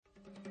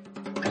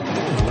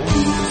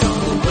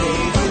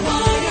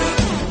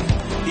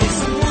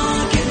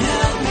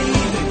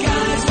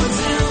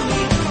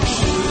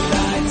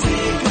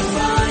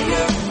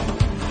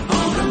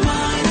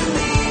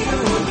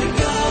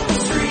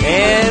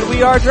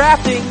are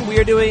drafting. We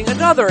are doing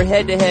another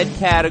head-to-head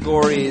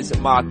categories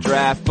mock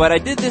draft, but I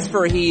did this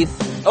for Heath.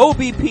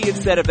 OBP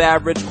instead of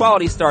average,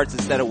 quality starts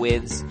instead of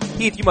wins.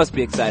 Heath, you must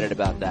be excited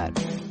about that.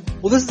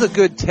 Well, this is a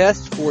good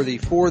test for the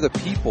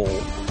People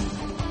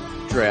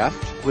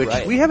draft, which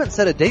we haven't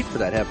set a date for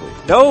that, have we?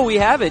 No, we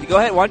haven't. Go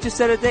ahead. Why don't you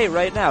set a date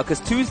right now? Because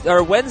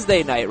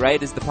Wednesday night,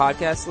 right, is the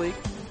podcast league?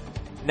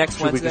 Next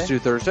Wednesday? Should we just do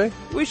Thursday?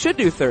 We should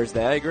do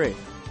Thursday. I agree.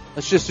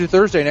 Let's just do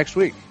Thursday next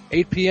week,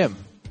 8 p.m.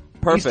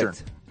 Perfect.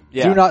 Eastern.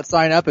 Yeah. Do not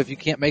sign up if you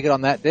can't make it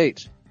on that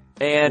date.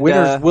 And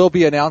winners will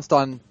be announced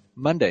on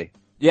Monday.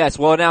 Yes,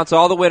 we'll announce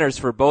all the winners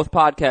for both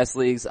podcast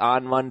leagues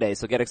on Monday,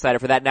 so get excited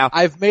for that. Now,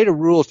 I've made a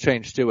rules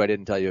change too I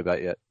didn't tell you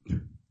about yet.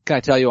 Can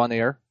I tell you on the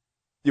air?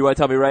 You want to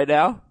tell me right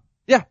now?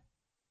 Yeah.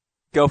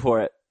 Go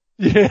for it.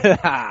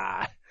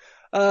 Yeah.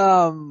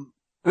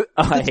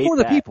 It's for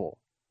the people.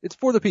 It's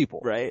for the people.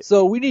 Right.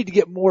 So we need to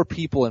get more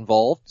people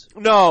involved.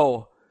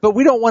 No. But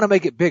we don't want to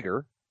make it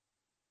bigger.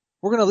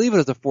 We're going to leave it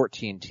as a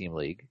 14-team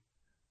league.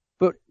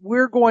 But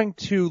we're going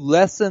to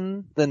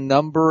lessen the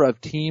number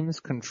of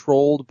teams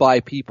controlled by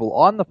people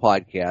on the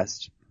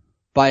podcast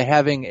by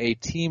having a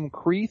team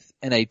Creeth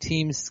and a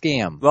team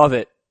Scam. Love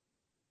it.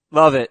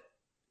 Love it.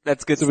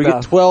 That's good so stuff. So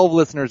we get 12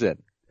 listeners in.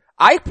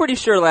 I'm pretty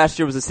sure last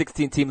year was a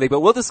 16-team league, but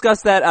we'll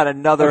discuss that on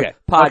another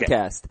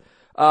podcast.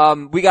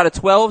 Okay. We got a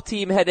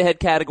 12-team head-to-head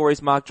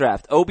categories mock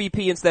draft.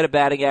 OBP instead of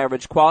batting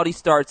average, quality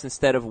starts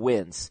instead of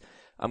wins.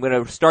 I'm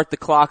going to start the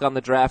clock on the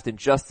draft in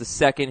just a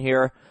second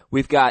here.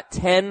 We've got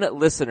 10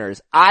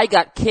 listeners. I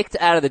got kicked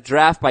out of the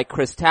draft by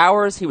Chris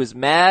Towers. He was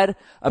mad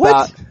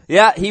about,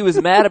 he was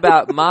mad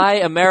about my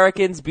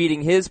Americans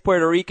beating his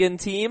Puerto Rican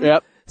team.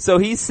 Yep. So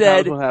he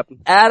said,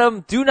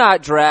 Adam, do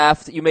not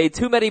draft. You made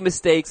too many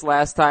mistakes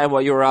last time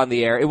while you were on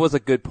the air. It was a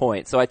good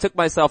point. So I took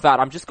myself out.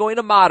 I'm just going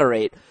to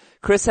moderate.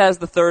 Chris has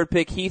the 3rd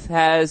pick. Heath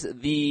has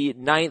the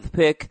 9th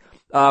pick.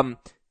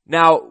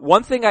 Now,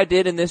 one thing I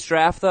did in this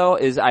draft though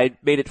is I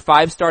made it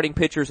 5 starting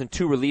pitchers and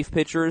 2 relief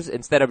pitchers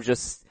instead of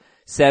just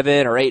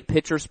 7 or 8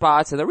 pitcher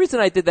spots. And the reason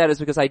I did that is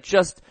because I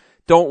just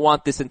don't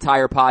want this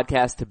entire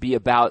podcast to be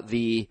about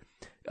the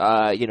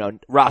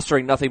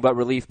rostering nothing but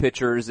relief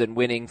pitchers and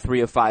winning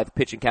 3 of 5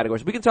 pitching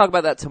categories. We can talk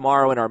about that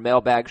tomorrow in our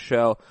mailbag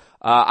show.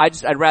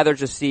 I'd rather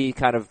just see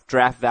kind of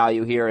draft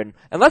value here and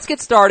let's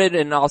get started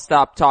and I'll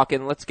stop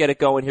talking. Let's get it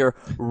going here.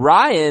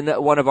 Ryan,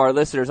 one of our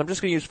listeners, I'm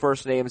just going to use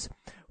first names.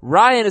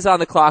 Ryan is on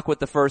the clock with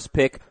the first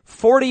pick.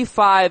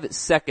 45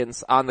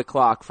 seconds on the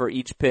clock for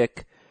each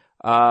pick.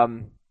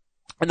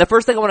 And the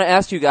first thing I want to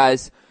ask you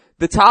guys,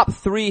 the top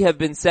 3 have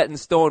been set in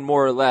stone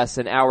more or less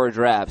in our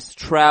drafts.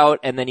 Trout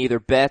and then either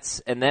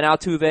Betts and then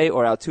Altuve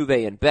or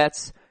Altuve and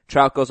Betts.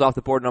 Trout goes off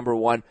the board number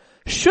 1.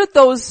 Should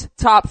those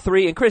top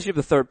 3, and Chris, you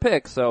have the 3rd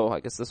pick, so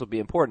I guess this will be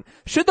important.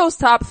 Should those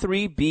top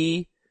 3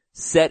 be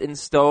set in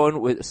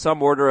stone with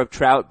some order of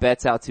Trout,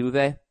 Betts,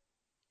 Altuve?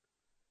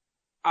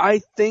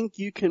 I think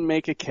you can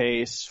make a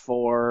case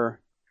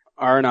for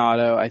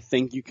Arenado. I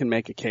think you can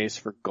make a case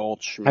for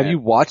Goldschmidt. Have you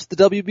watched the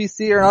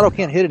WBC? Arenado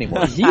can't hit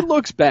anymore. He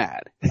looks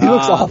bad. He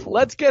looks awful.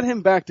 Let's get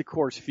him back to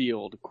Coors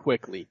Field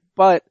quickly.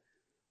 But,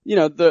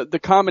 the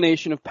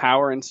combination of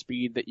power and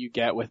speed that you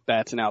get with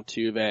Betts and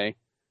Altuve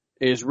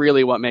is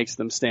really what makes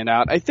them stand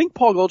out. I think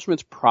Paul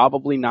Goldschmidt's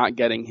probably not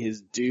getting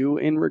his due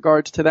in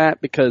regards to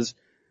that because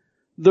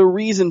the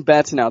reason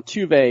Betts and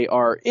Altuve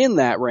are in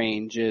that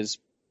range is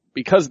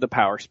because of the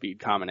power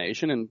speed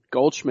combination, and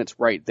Goldschmidt's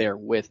right there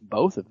with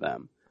both of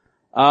them.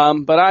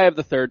 But I have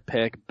the 3rd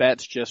pick.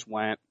 Betts just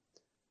went.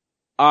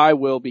 I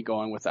will be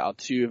going with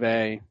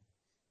Altuve.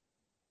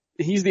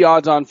 He's the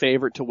odds-on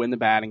favorite to win the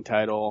batting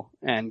title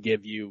and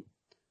give you,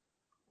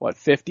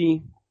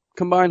 50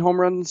 combined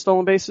home runs and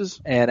stolen bases?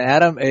 And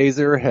Adam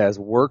Azer has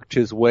worked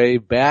his way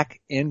back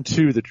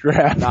into the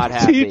draft. Not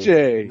happy.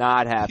 TJ.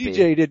 Not happy.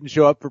 TJ didn't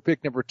show up for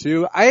pick number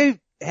 2. I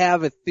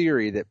have a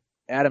theory that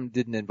Adam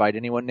didn't invite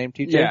anyone named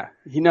TJ. Yeah.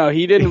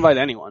 He didn't invite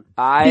anyone.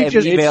 I am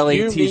emailing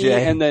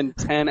TJ. And then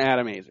 10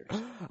 Adam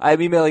Azers.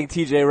 I'm emailing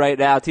TJ right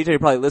now. TJ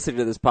probably listening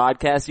to this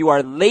podcast. You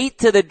are late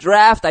to the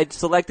draft. I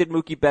selected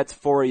Mookie Betts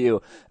for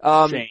you.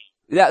 Shame.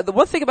 Yeah, the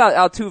one thing about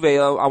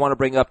Altuve I want to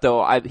bring up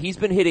though, he's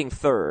been hitting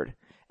 3rd.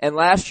 And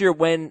last year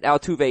when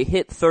Altuve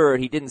hit 3rd,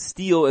 he didn't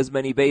steal as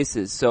many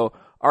bases. So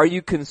are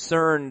you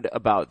concerned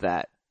about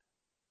that?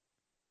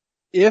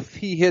 If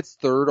he hits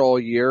 3rd all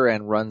year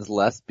and runs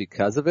less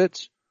because of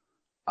it,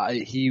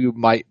 he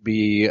might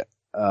be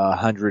a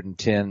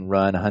 110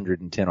 run,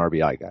 110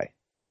 RBI guy.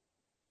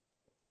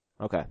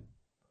 Okay.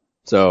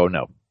 So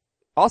no.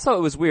 Also,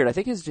 it was weird. I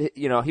think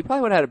he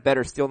probably would have had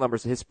better steal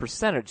numbers. His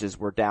percentages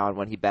were down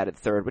when he batted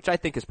 3rd, which I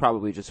think is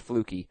probably just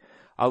fluky.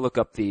 I'll look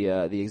up the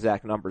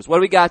exact numbers. What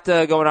do we got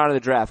going on in the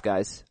draft,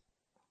 guys?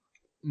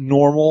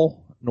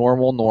 Normal.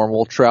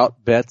 Trout,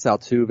 Betts,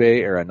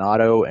 Altuve,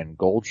 Arenado, and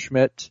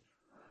Goldschmidt.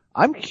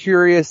 I'm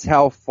curious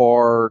how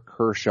far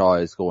Kershaw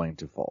is going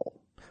to fall.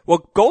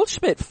 Well,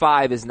 Goldschmidt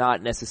 5 is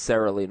not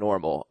necessarily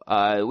normal.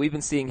 We've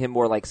been seeing him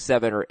more like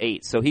 7 or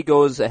 8. So he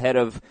goes ahead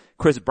of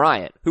Chris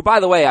Bryant, who, by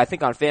the way, I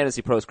think on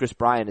Fantasy Pros, Chris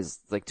Bryant is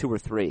like 2 or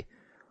 3.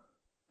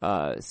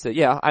 So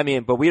yeah, I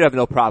mean, but we'd have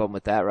no problem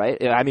with that, right?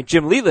 I mean,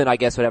 Jim Leland, I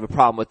guess, would have a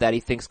problem with that. He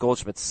thinks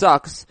Goldschmidt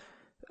sucks,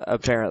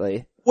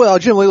 apparently. Well,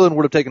 Jim Leland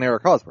would have taken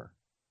Eric Hosmer.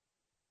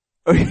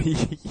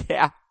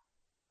 Yeah.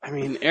 I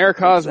mean, Eric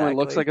Hosmer Exactly.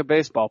 looks like a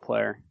baseball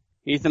player.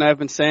 Heath and I have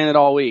been saying it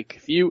all week.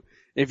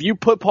 If you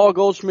put Paul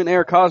Goldschmidt and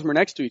Eric Hosmer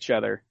next to each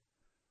other,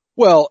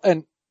 Well,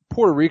 and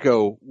Puerto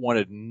Rico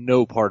wanted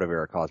no part of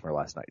Eric Hosmer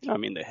last night. I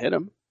mean, they hit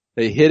him.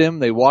 They hit him.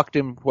 They walked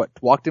him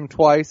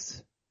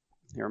twice.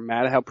 They're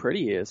mad at how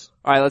pretty he is.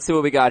 All right, let's see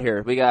what we got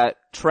here. We got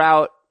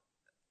Trout,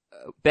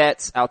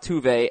 Betts,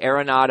 Altuve,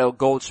 Arenado,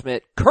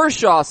 Goldschmidt,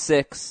 Kershaw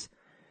 6,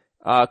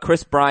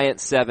 Chris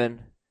Bryant 7.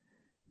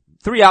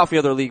 3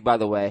 outfielder league, by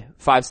the way.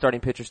 5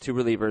 starting pitchers, 2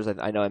 relievers.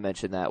 I know I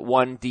mentioned that.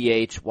 1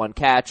 DH, 1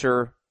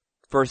 catcher.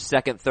 First,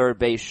 second, third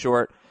base,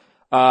 short.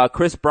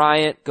 Chris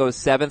Bryant goes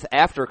 7th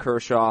after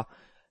Kershaw.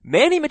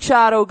 Manny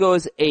Machado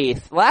goes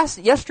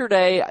 8th.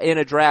 Yesterday in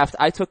a draft,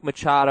 I took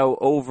Machado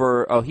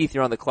over, Heath,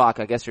 you're on the clock.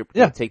 I guess you're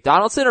going to take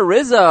Donaldson or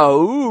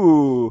Rizzo.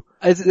 Ooh.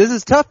 This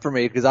is tough for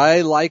me because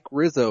I like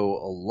Rizzo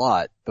a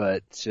lot,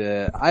 but,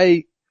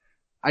 I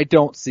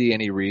don't see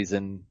any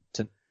reason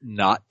to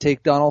not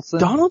take Donaldson.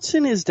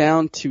 Donaldson is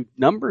down to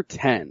number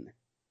 10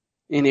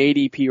 in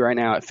ADP right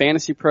now at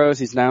Fantasy Pros.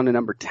 He's down to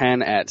number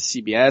 10 at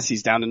CBS.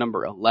 He's down to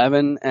number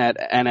 11 at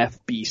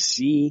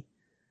NFBC.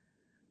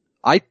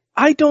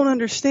 I don't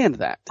understand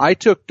that. I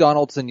took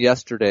Donaldson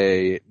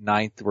yesterday,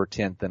 9th or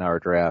 10th in our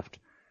draft.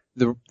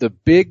 The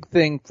big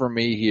thing for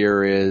me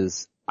here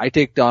is I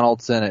take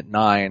Donaldson at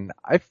 9.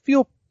 I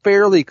feel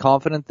fairly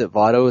confident that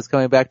Votto is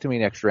coming back to me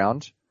next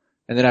round.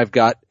 And then I've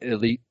got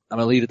I'm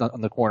elite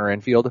on the corner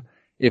infield.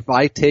 If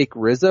I take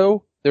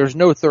Rizzo, there's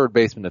no third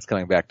baseman that's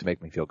coming back to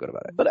make me feel good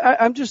about it. But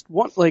I'm just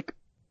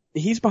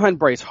he's behind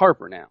Bryce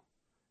Harper now.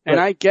 And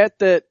Right. I get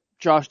that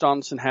Josh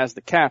Donaldson has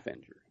the calf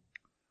injury.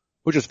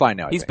 Which is fine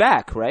now. I He's think.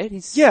 back, right?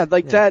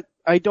 That,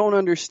 I don't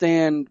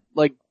understand,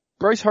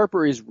 Bryce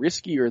Harper is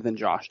riskier than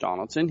Josh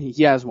Donaldson.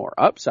 He has more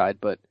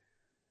upside, but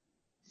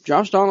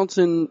Josh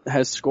Donaldson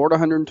has scored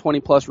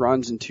 120 plus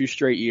runs in 2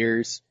 straight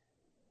years.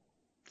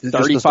 Just the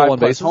 35 stolen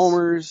plus bases?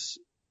 homers.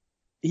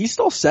 He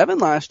stole 7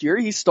 last year.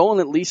 He's stolen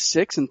at least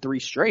 6 in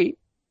 3 straight.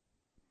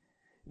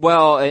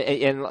 Well,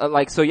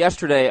 so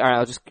yesterday, all right,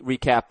 I'll just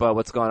recap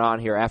what's going on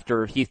here.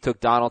 After Heath took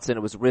Donaldson,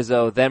 it was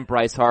Rizzo, then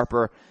Bryce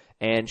Harper,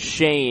 and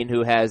Shane,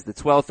 who has the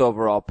 12th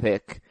overall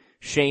pick.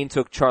 Shane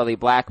took Charlie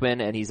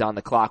Blackmon, and he's on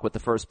the clock with the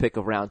first pick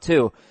of round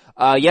 2.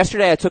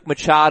 Yesterday I took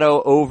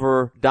Machado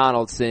over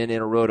Donaldson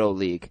in a Roto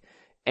League.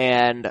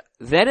 And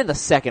then in the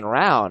second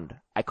round,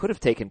 I could have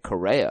taken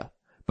Correa.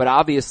 But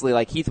obviously,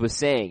 like Heath was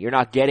saying, you're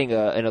not getting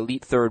an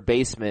elite third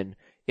baseman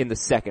in the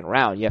second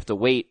round. You have to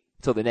wait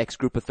till the next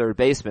group of third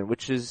basemen,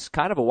 which is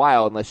kind of a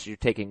while unless you're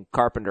taking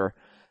Carpenter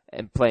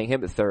and playing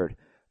him at third.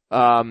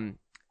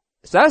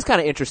 So that was kind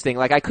of interesting.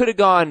 I could have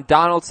gone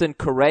Donaldson,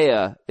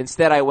 Correa.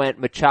 Instead, I went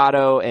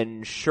Machado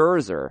and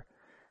Scherzer.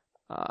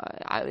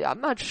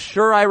 I'm not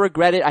sure I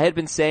regret it. I had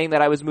been saying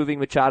that I was moving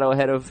Machado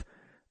ahead of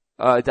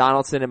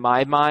Donaldson in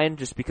my mind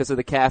just because of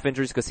the calf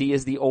injuries, because he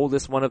is the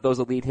oldest one of those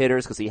elite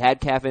hitters, because he had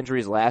calf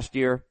injuries last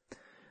year.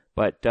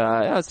 But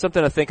it's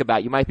something to think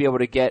about. You might be able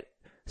to get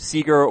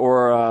Seager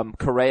or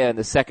Correa in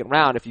the second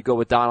round if you go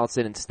with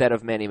Donaldson instead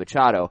of Manny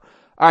Machado.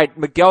 All right,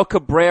 Miguel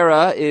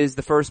Cabrera is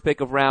the first pick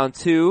of round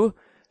 2.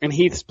 And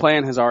Heath's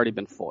plan has already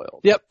been foiled.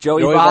 Yep.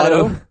 Joey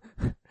Votto.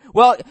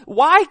 Well,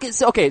 why?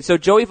 Okay, so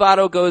Joey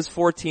Votto goes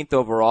 14th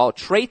overall,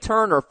 Trey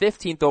Turner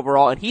 15th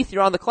overall, and Heath,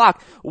 you're on the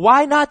clock.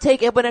 Why not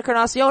take Edwin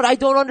Encarnacion? I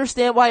don't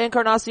understand why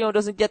Encarnacion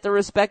doesn't get the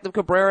respect of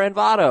Cabrera and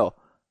Votto.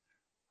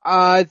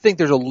 I think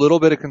there's a little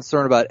bit of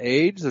concern about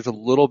age. There's a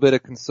little bit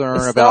of concern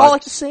They're about all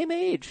like the same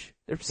age.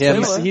 They're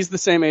similar. He's the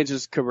same age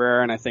as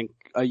Cabrera, and I think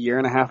a year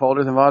and a half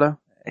older than Votto.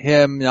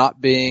 him not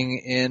being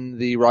in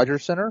the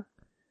Rogers Center.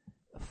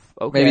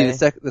 Okay. Maybe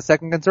the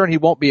second concern, he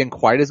won't be in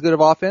quite as good of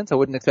offense. I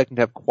wouldn't expect him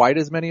to have quite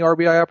as many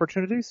RBI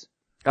opportunities.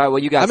 All right, well,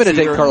 you got I'm going to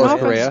take Seager. Carlos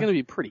Offense Correa. is going to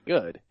be pretty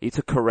good. You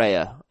took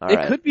Correa. All It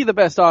right. could be the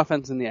best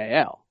offense in the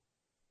AL.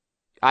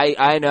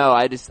 I know.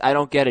 I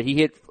don't get it. He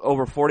hit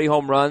over 40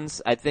 home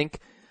runs. I think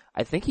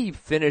he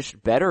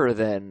finished better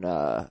than,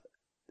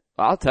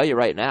 I'll tell you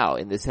right now,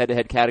 in this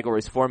head-to-head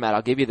categories format,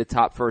 I'll give you the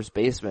top first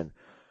baseman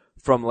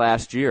from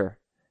last year.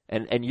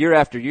 And year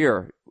after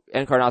year,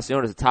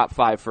 Encarnacion is a top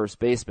 5 first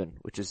baseman,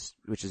 which is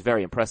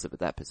very impressive at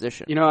that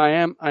position. You know,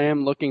 I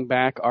am looking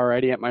back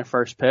already at my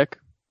first pick.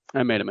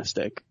 I made a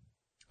mistake.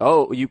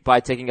 Oh,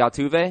 by taking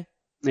Altuve?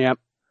 Yep.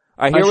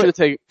 All right, I should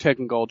have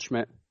taken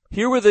Goldschmidt.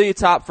 Here were the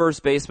top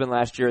first basemen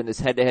last year in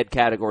this head-to-head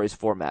categories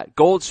format.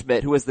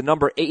 Goldschmidt, who was the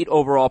number 8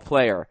 overall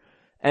player.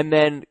 And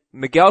then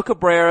Miguel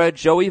Cabrera,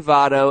 Joey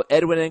Votto,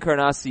 Edwin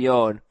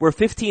Encarnacion were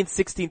 15th,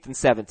 16th, and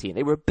 17th.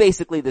 They were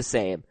basically the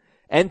same.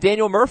 And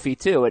Daniel Murphy,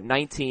 too, at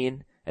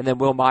 19. And then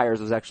Will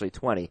Myers was actually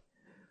 20.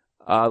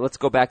 Let's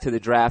go back to the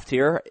draft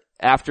here.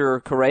 After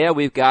Correa,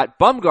 we've got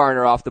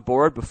Bumgarner off the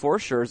board before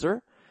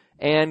Scherzer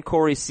and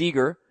Corey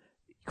Seager.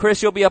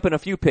 Chris, you'll be up in a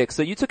few picks.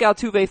 So you took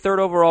Altuve 3rd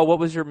overall. What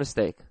was your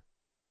mistake?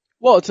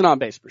 Well, it's an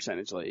on-base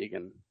percentage league,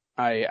 and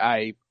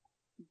I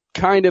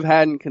kind of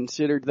hadn't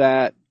considered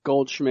that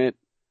Goldschmidt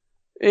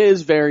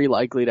is very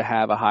likely to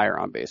have a higher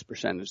on-base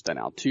percentage than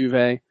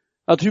Altuve.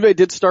 Altuve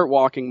did start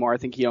walking more. I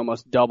think he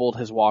almost doubled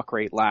his walk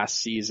rate last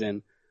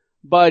season,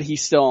 but he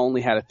still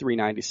only had a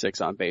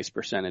 .396 on-base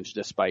percentage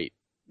despite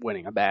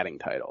winning a batting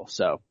title.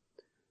 So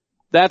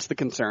that's the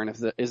concern,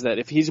 is that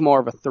if he's more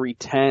of a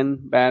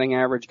 .310 batting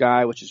average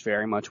guy, which is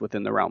very much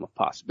within the realm of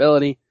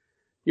possibility,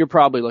 you're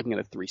probably looking at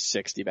a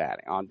 .360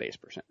 batting on-base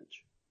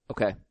percentage.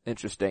 Okay,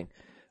 interesting.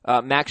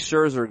 Max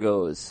Scherzer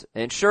goes.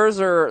 And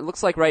Scherzer,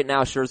 looks like right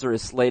now Scherzer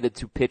is slated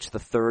to pitch the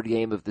third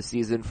game of the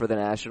season for the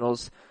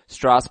Nationals.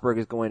 Strasburg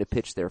is going to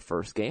pitch their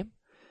first game.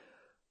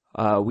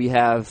 We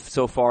have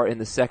so far in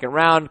the second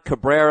round,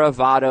 Cabrera,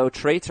 Votto,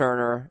 Trey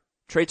Turner.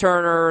 Trey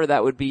Turner,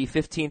 that would be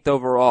 15th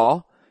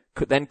overall.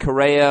 Then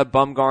Correa,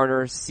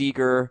 Bumgarner,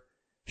 Seager,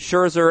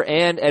 Scherzer,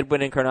 and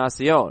Edwin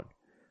Encarnacion.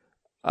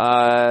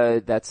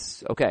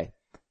 That's okay.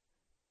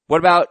 What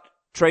about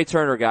Trey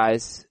Turner,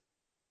 guys?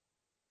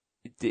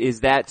 Is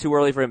that too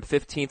early for him?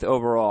 15th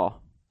overall.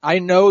 I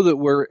know that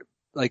we're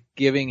like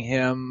giving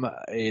him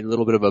a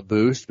little bit of a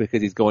boost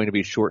because he's going to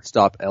be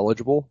shortstop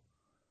eligible.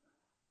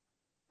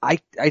 I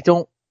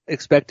don't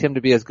expect him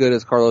to be as good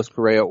as Carlos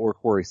Correa or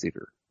Corey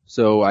Seager.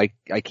 So I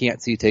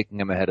can't see taking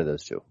him ahead of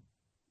those two.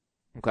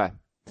 Okay.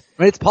 I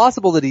mean, it's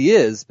possible that he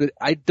is, but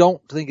I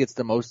don't think it's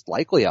the most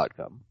likely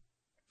outcome.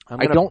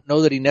 I don't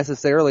know that he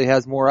necessarily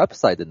has more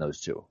upside than those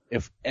two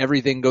if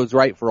everything goes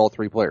right for all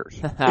three players.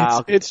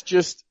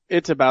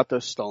 It's about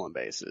those stolen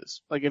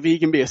bases. Like if he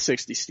can be a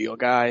 60 steal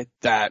guy,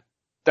 that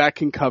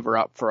can cover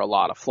up for a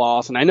lot of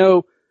flaws. And I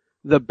know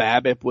the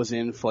BABIP was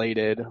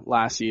inflated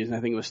last season. I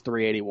think it was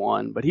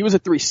 381, but he was a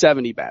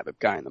 370 BABIP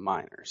guy in the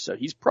minors. So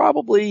he's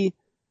probably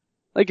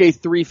like a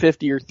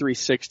 350 or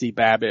 360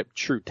 BABIP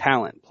true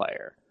talent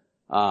player.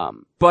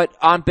 But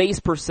on base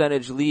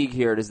percentage league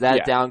here, does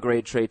that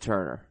downgrade Trey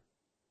Turner?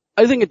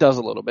 I think it does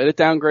a little bit. It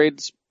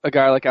downgrades a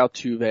guy like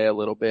Altuve a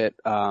little bit.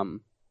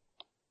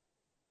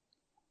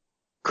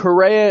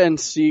 Correa and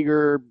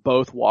Seager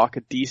both walk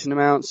a decent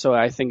amount, so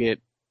I think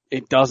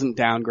it doesn't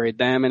downgrade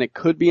them, and it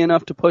could be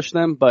enough to push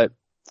them, but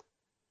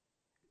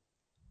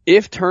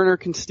if Turner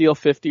can steal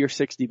 50 or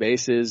 60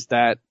 bases,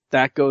 that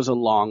goes a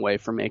long way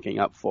for making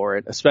up for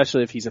it,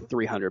 especially if he's a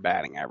 300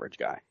 batting average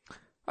guy.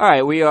 All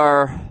right, we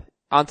are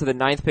on to the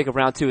 9th pick of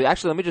round 2.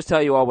 Actually, let me just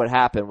tell you all what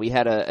happened. We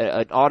had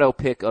an auto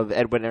pick of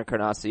Edwin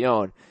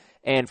Encarnacion,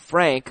 and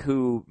Frank,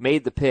 who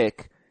made the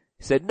pick,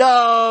 said,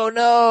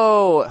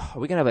 no, are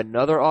we gonna have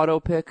another auto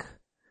pick?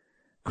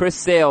 Chris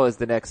Sale is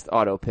the next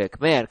auto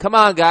pick. Man, come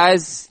on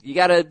guys, you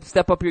gotta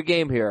step up your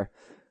game here.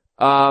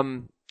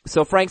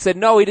 So Frank said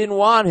no, he didn't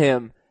want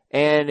him,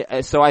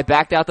 and so I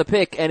backed out the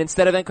pick, and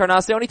instead of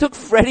Encarnacion, he took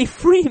Freddie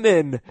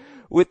Freeman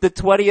with the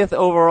 20th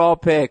overall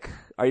pick.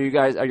 Are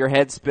your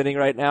heads spinning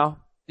right now?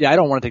 Yeah, I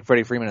don't want to take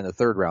Freddie Freeman in the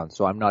third round,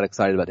 so I'm not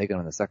excited about taking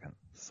him in the second.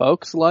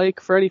 Folks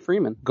like Freddie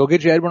Freeman. Go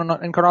get you Edwin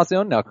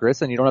Encarnacion now,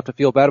 Chris, and you don't have to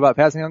feel bad about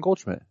passing on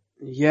Goldschmidt.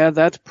 Yeah,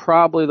 that's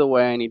probably the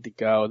way I need to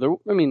go.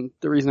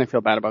 The reason I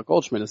feel bad about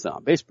Goldschmidt is the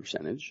on-base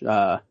percentage.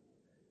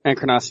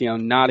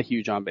 Encarnacion, not a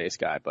huge on-base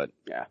guy, but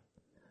yeah.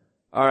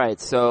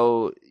 Alright,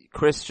 so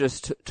Chris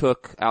just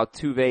took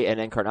Altuve and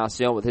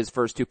Encarnacion with his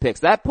first two picks.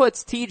 That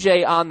puts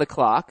TJ on the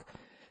clock,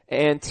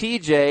 and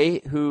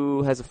TJ,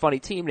 who has a funny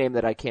team name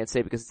that I can't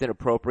say because it's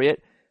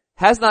inappropriate,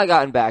 has not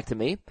gotten back to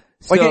me.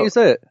 Why can't you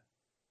say it?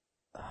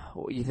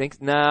 You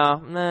think? Nah.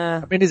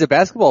 I mean, he's a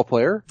basketball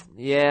player.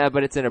 Yeah,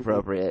 but it's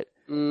inappropriate.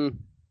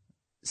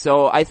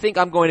 So I think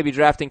I'm going to be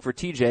drafting for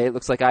TJ. It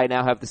looks like I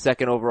now have the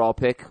second overall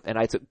pick, and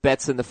I took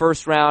Betts in the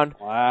first round.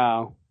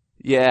 Wow.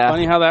 Yeah.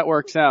 Funny how that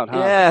works out, huh?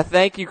 Yeah,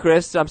 thank you,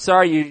 Chris. I'm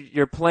sorry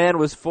your plan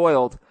was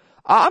foiled.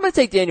 I'm gonna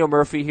take Daniel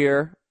Murphy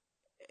here,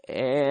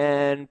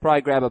 and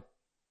probably grab a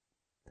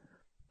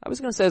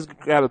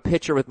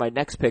pitcher with my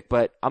next pick,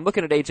 but I'm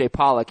looking at AJ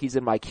Pollock. He's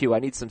in my queue. I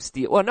need some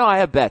steal. Well, no, I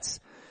have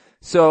Betts.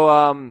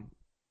 So,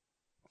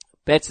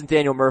 Betts and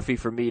Daniel Murphy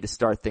for me to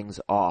start things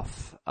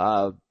off.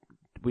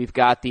 We've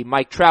got the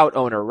Mike Trout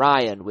owner,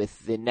 Ryan,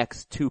 with the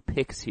next two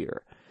picks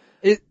here.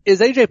 Is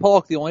AJ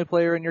Pollock the only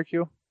player in your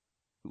queue?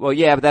 Well,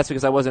 yeah, but that's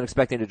because I wasn't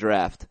expecting to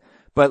draft.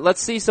 But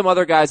let's see some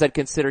other guys I'd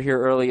consider here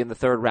early in the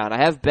third round.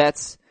 I have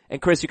Betts,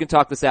 and Chris, you can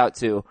talk this out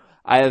too.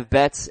 I have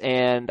Betts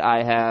and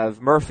I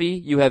have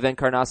Murphy. You have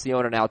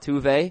Encarnacion and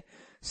Altuve.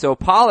 So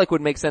Pollock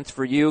would make sense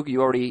for you.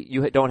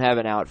 You don't have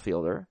an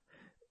outfielder.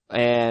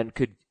 And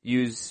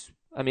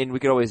we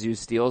could always use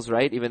steals,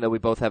 right? Even though we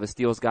both have a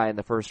steals guy in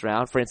the first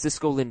round.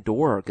 Francisco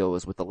Lindor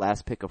goes with the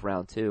last pick of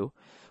round 2.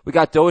 We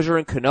got Dozier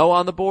and Cano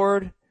on the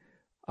board.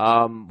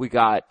 We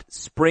got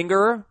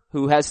Springer,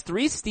 who has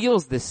 3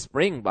 steals this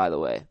spring, by the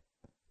way.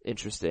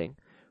 Interesting.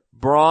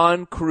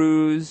 Braun,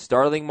 Cruz,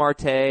 Starling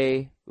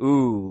Marte.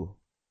 Ooh.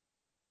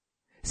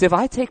 See, if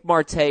I take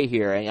Marte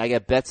here and I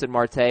get Betts and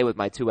Marte with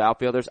my 2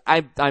 outfielders,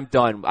 I'm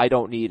done. I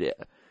don't need it.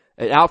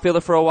 An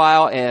outfielder for a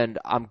while, and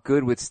I'm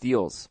good with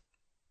steals.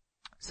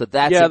 So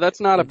that's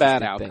not a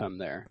bad outcome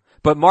there.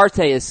 But Marte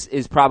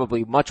is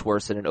probably much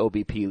worse in an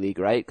OBP league,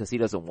 right? Because he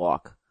doesn't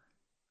walk.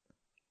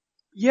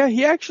 Yeah,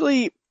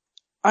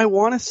 I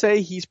want to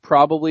say he's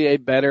probably a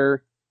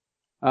better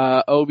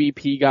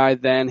OBP guy,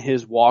 then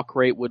his walk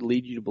rate would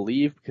lead you to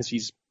believe because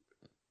he's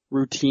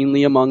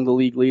routinely among the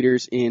league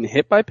leaders in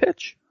hit by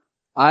pitch.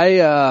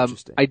 I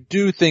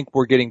do think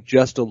we're getting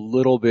just a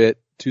little bit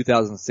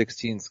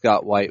 2016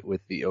 Scott White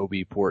with the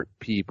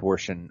OBP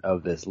portion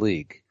of this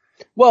league.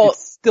 Well,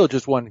 it's still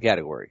just one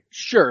category.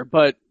 Sure,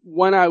 but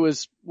what I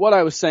was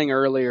saying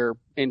earlier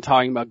in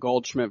talking about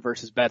Goldschmidt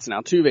versus Betts and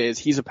Altuve is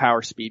he's a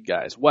power speed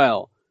guy as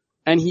well.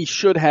 And he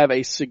should have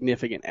a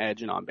significant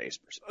edge in on-base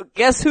percentage.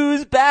 Guess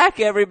who's back,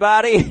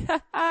 everybody?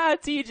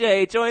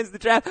 TJ joins the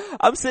draft.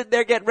 I'm sitting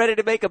there getting ready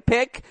to make a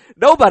pick.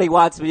 Nobody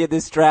wants me in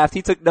this draft.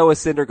 He took Noah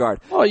Syndergaard.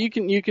 Well, you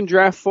can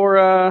draft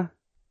for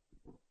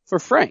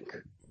Frank,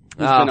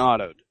 who's been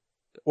autoed.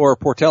 Or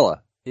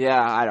Portela.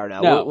 Yeah, I don't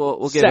know. No,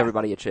 we'll give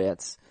everybody a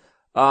chance.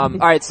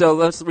 Alright, so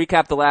let's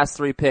recap the last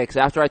three picks.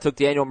 After I took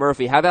Daniel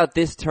Murphy, how about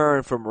this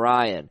turn from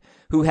Ryan,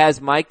 who has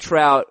Mike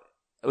Trout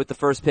with the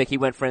first pick? He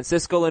went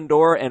Francisco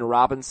Lindor and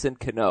Robinson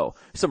Cano.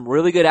 Some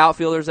really good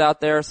outfielders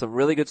out there, some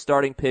really good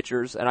starting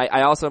pitchers, and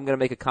I also am going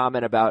to make a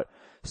comment about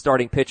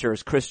starting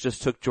pitchers. Chris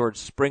just took George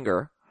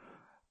Springer,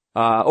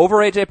 over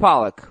AJ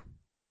Pollock.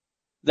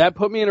 That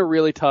put me in a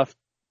really tough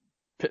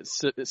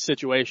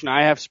situation.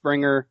 I have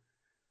Springer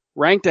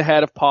ranked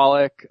ahead of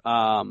Pollock,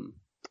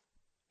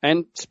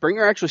 and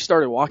Springer actually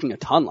started walking a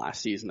ton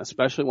last season,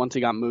 especially once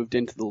he got moved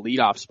into the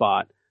leadoff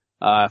spot.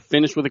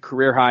 Finished with a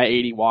career high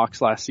 80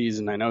 walks last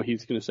season. I know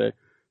he's going to say, I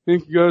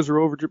think you guys are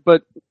over,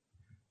 but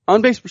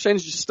on-base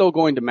percentage is still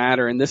going to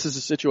matter, and this is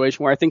a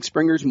situation where I think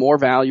Springer's more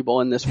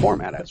valuable in this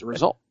format as a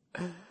result.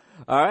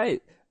 All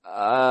right.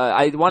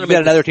 I want to make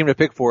another team to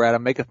pick for,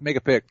 Adam. Make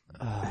a pick.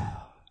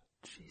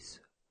 Jeez.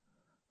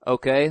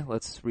 Okay,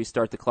 let's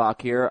restart the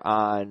clock here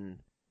on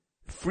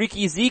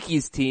Freaky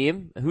Zeke's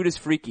team. Who does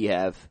Freaky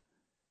have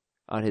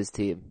on his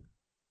team?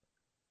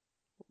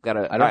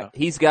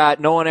 He's got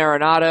Nolan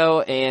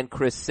Arenado and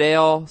Chris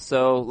Sale,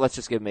 so let's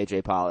just give him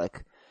AJ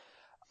Pollock.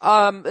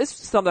 This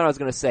is something I was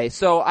gonna say.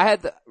 So I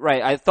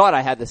thought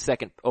I had the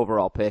second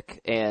overall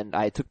pick, and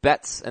I took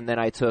Betts, and then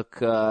I took,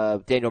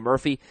 Daniel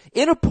Murphy.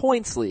 In a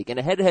points league, in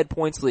a head-to-head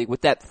points league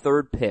with that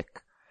third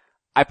pick,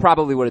 I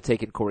probably would have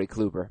taken Corey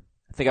Kluber.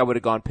 I think I would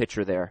have gone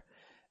pitcher there.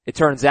 It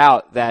turns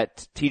out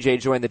that TJ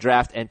joined the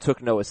draft and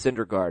took Noah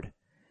Syndergaard.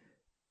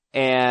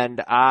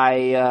 And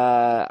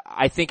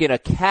I think in a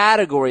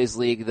categories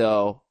league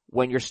though,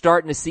 when you're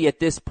starting to see at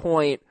this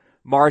point,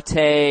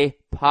 Marte,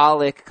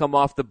 Pollock come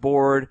off the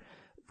board,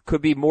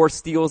 could be more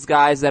steals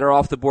guys that are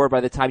off the board by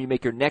the time you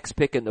make your next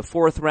pick in the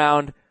fourth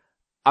round.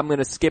 I'm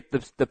gonna skip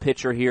the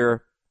pitcher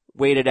here,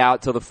 wait it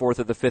out till the fourth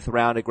or the fifth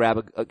round to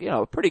grab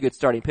a pretty good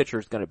starting pitcher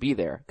is gonna be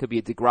there. Could be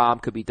a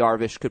DeGrom, could be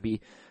Darvish, could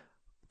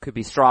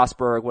be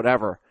Strasburg,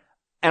 whatever.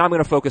 And I'm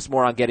going to focus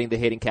more on getting the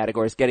hitting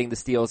categories, getting the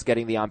steals,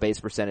 getting the on-base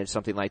percentage,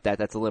 something like that.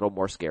 That's a little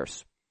more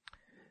scarce.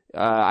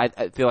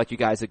 I feel like you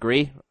guys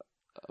agree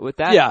with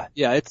that.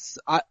 Yeah.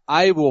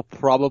 I will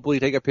probably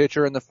take a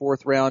pitcher in the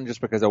fourth round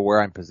just because of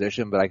where I'm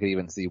positioned, but I could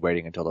even see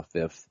waiting until the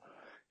fifth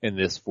in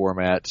this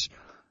format.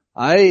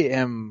 I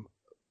am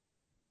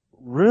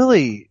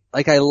really,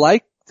 I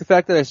like the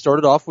fact that I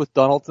started off with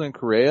Donaldson and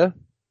Correa,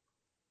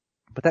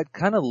 but that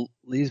kind of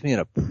leaves me in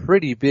a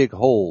pretty big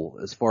hole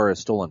as far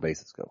as stolen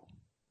bases go.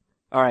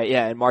 All right,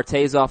 yeah, and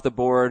Marte's off the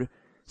board.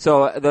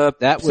 So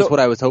that was what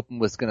I was hoping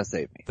was going to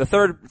save me. The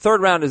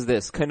third round is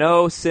this: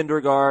 Cano,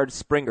 Syndergaard,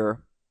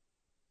 Springer,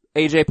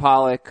 AJ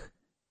Pollock,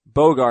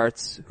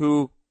 Bogarts,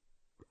 who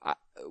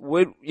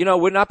would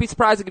not be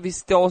surprising if he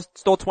stole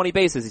 20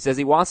 bases. He says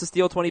he wants to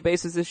steal 20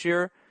 bases this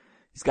year.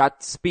 He's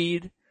got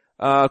speed.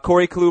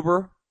 Corey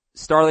Kluber,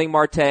 Starling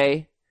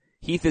Marte,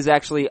 Heath is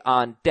actually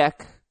on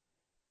deck,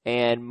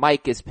 and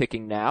Mike is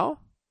picking now.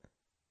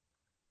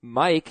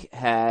 Mike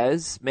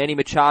has Manny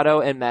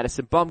Machado and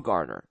Madison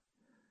Bumgarner.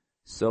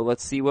 So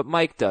let's see what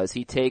Mike does.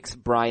 He takes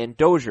Brian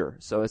Dozier.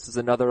 So this is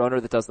another owner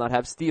that does not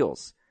have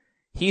steals.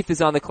 Heath is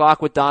on the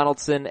clock with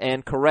Donaldson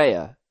and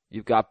Correa.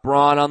 You've got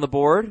Braun on the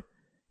board.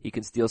 He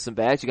can steal some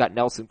bags. You got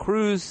Nelson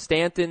Cruz,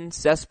 Stanton,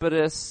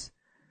 Cespedes.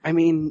 I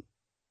mean,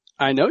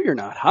 I know you're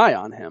not high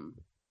on him.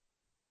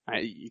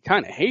 You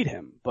kind of hate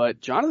him, but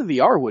Jonathan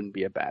VR wouldn't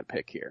be a bad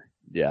pick here.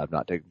 Yeah, I'm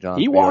not taking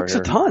Jonathan. He walks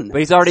a ton. But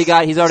he's already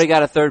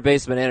got a third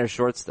baseman and a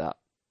shortstop.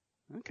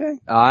 Okay.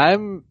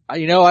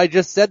 I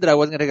just said that I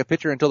wasn't going to take a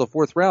pitcher until the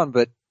fourth round,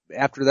 but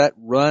after that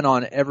run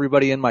on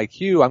everybody in my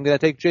queue, I'm going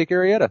to take Jake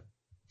Arrieta.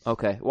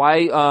 Okay.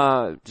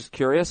 Why, just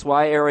curious,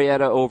 why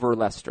Arrieta over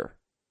Lester?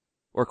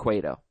 Or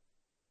Cueto?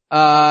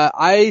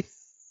 I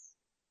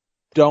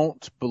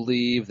don't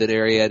believe that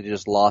Arrieta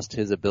just lost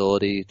his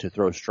ability to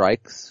throw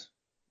strikes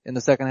in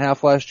the second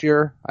half last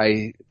year.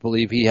 I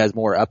believe he has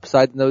more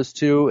upside than those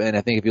two, and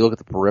I think if you look at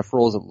the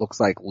peripherals, it looks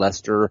like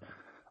Lester,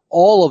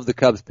 all of the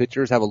Cubs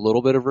pitchers have a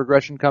little bit of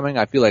regression coming.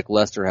 I feel like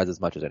Lester has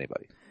as much as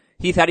anybody.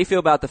 Heath, how do you feel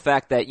about the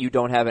fact that you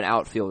don't have an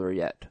outfielder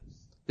yet?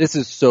 This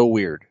is so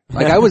weird.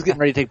 I was getting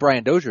ready to take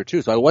Brian Dozier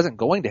too, so I wasn't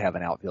going to have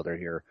an outfielder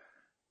here.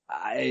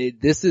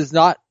 This is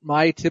not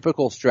my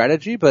typical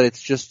strategy, but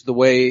it's just the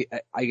way,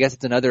 I guess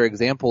it's another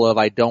example of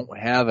I don't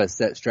have a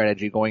set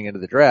strategy going into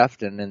the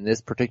draft, and in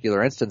this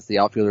particular instance, the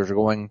outfielders are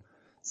going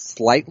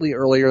slightly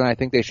earlier than I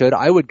think they should.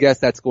 I would guess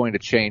that's going to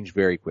change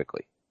very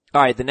quickly.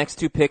 All right, the next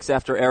two picks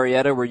after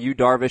Arrieta were Yu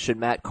Darvish and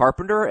Matt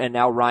Carpenter, and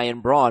now Ryan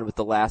Braun with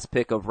the last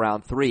pick of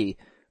round 3.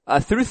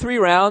 Through 3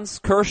 rounds,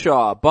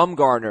 Kershaw,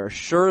 Bumgarner,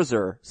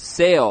 Scherzer,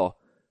 Sale,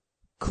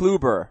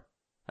 Kluber.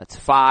 That's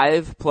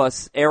 5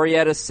 plus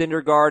Arrieta,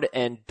 Syndergaard,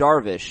 and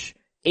Darvish.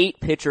 8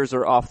 pitchers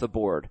are off the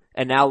board.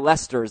 And now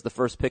Lester is the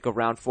first pick of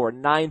round 4.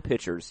 9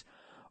 pitchers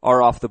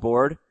are off the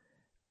board.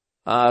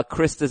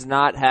 Chris does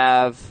not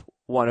have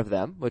one of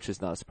them, which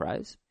is not a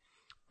surprise.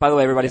 By the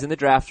way, everybody's in the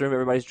draft room.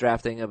 Everybody's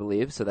drafting, I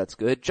believe, so that's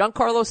good.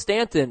 Giancarlo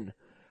Stanton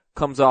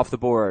comes off the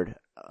board.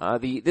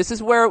 This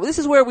is where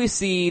we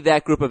see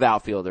that group of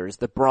outfielders,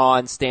 the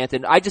Braun,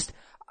 Stanton.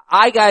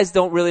 I guys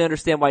don't really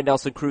understand why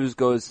Nelson Cruz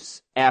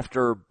goes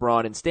after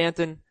Braun and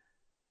Stanton.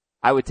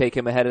 I would take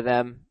him ahead of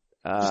them.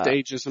 Just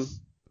ageism.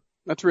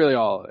 That's really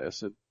all it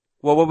is.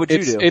 Well, what would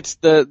you do? It's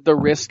the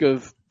risk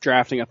of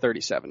drafting a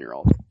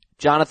 37-year-old.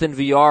 Jonathan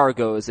Villar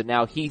goes, and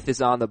now Heath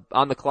is on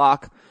the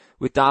clock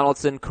with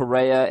Donaldson,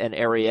 Correa, and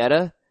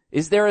Arrieta.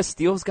 Is there a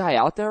steals guy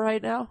out there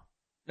right now?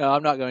 No,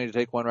 I'm not going to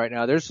take one right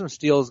now. There's some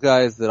steals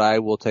guys that I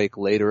will take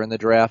later in the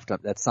draft.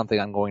 That's something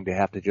I'm going to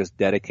have to just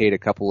dedicate a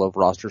couple of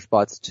roster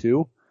spots to,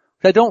 which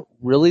I don't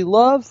really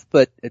love,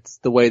 but it's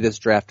the way this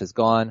draft has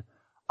gone.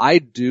 I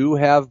do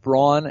have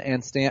Braun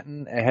and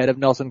Stanton ahead of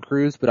Nelson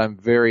Cruz, but I'm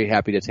very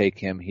happy to take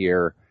him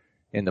here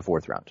in the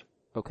 4th round.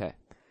 Okay.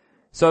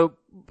 So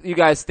you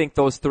guys think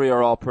those 3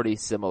 are all pretty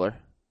similar?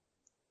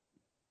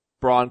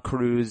 Braun,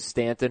 Cruz,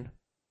 Stanton?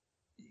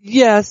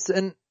 Yes,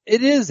 and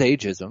it is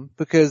ageism,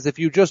 because if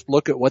you just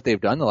look at what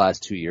they've done the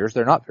last 2 years,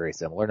 they're not very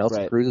similar.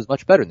 Nelson Cruz is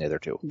much better than the other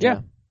two.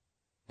 Yeah.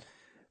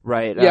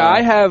 Right. Yeah,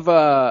 I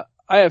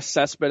have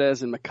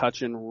Cespedes and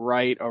McCutchen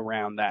right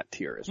around that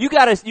tier as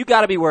well. You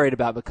gotta be worried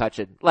about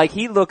McCutchen. Like,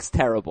 he looks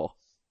terrible.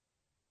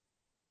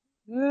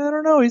 I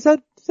don't know. He's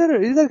had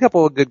a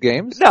couple of good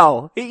games.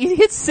 No, he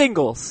hits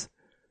singles.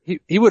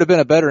 He would have been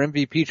a better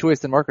MVP choice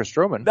than Marcus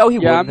Stroman. No, he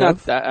wouldn't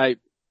have.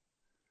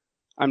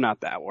 I'm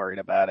not that worried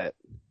about it.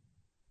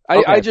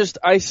 Okay.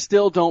 I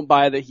still don't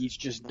buy that he's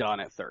just done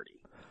at 30.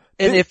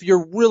 And if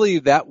you're really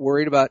that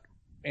worried about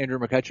Andrew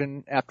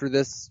McCutchen after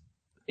this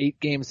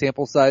 8-game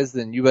sample size,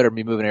 then you better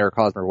be moving Eric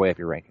Hosmer way up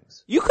your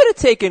rankings. You could have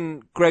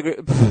taken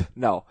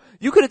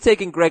you could have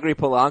taken Gregory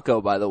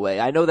Polanco, by the way.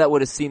 I know that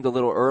would have seemed a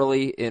little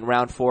early in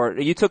round 4.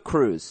 You took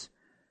Cruz.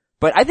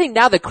 But I think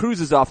now that Cruz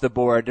is off the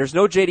board, there's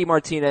no JD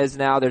Martinez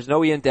now, there's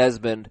no Ian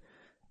Desmond.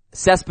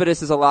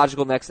 Cespedes is a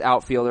logical next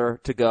outfielder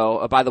to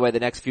go. By the way, the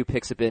next few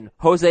picks have been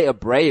Jose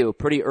Abreu,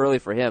 pretty early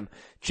for him,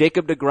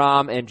 Jacob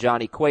deGrom, and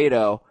Johnny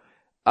Cueto.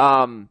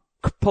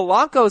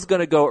 Polanco's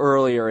gonna go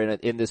earlier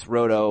in this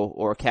roto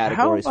or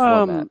categories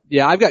format.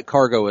 Yeah, I've got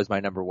Cargo as my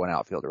number 1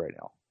 outfielder right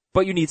now.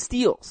 But you need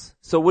steals.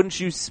 So wouldn't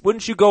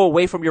you go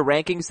away from your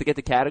rankings to get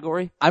the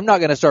category? I'm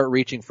not gonna start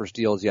reaching for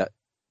steals yet.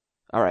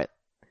 Alright.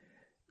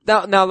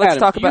 Now let's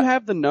talk about. Do you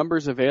have the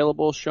numbers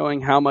available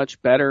showing how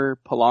much better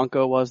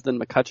Polanco was than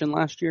McCutchen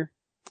last year?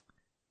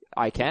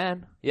 I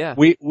can, yeah.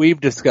 We've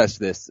discussed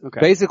this. Okay.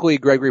 Basically,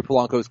 Gregory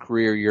Polanco's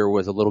career year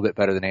was a little bit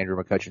better than Andrew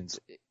McCutchen's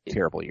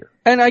terrible year.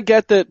 And I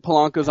get that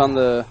Polanco's on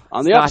the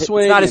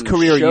upswing. It's not his and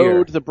career showed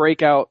year. The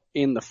breakout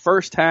in the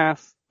first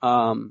half.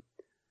 I'm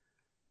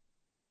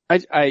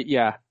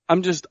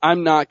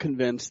not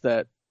convinced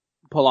that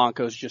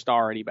Polanco's just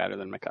already better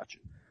than McCutchen.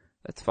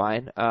 That's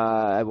fine.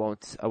 I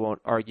won't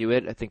argue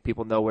it. I think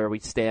people know where we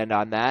stand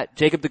on that.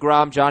 Jacob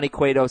deGrom, Johnny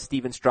Cueto,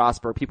 Steven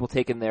Strasburg, people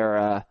taking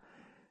their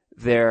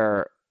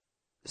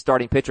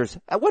starting pitchers.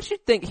 What do you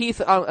think,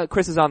 Heath?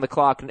 Chris is on the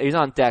clock. He's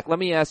on deck. Let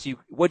me ask you,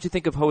 what do you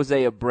think of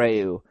Jose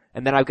Abreu?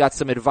 And then I've got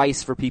some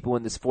advice for people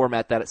in this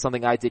format that it's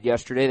something I did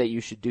yesterday that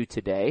you should do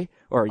today.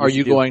 Or are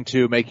you going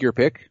to make your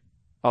pick?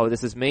 Oh,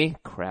 this is me?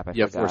 Crap, I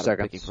forgot. 4 seconds.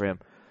 I'm picking for him.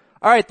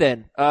 All right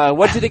then.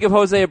 What do you think of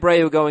Jose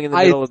Abreu going in the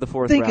middle of the 4th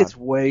round? I think it's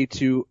way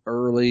too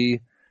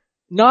early.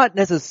 Not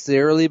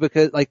necessarily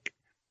because,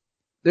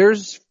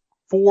 there's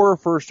 4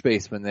 first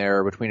basemen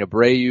there between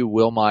Abreu,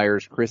 Will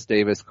Myers, Chris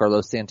Davis,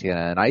 Carlos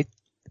Santana, and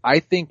I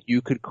think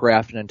you could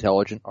craft an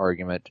intelligent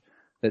argument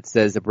that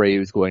says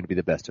Abreu is going to be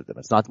the best of them.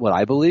 It's not what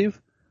I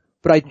believe,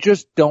 but I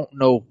just don't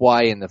know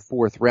why in the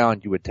 4th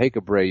round you would take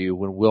Abreu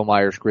when Will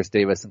Myers, Chris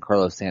Davis, and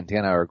Carlos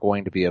Santana are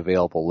going to be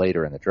available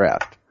later in the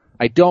draft.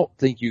 I don't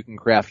think you can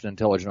craft an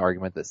intelligent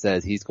argument that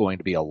says he's going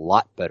to be a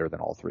lot better than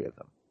all 3 of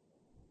them.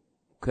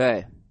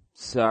 Okay.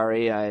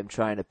 Sorry, I am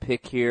trying to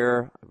pick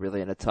here.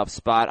 Really in a tough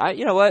spot.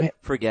 You know what?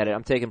 Forget it.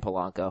 I'm taking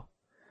Polanco.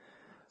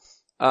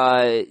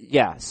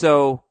 Yeah,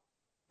 so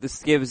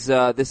this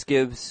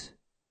gives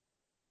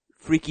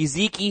Freaky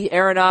Zeke,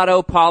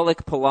 Arenado,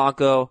 Pollock,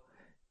 Polanco,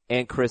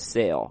 and Chris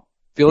Sale.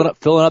 Filling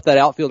up that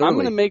outfield early. I'm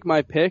going to make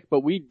my pick, but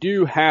we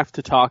do have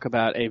to talk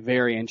about a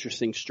very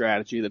interesting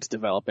strategy that's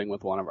developing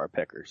with one of our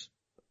pickers.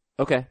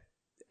 Okay.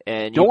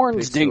 And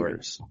Dorns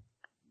Dingers.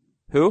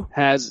 Who?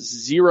 Has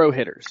 0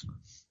 hitters.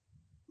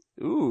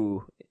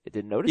 Ooh, I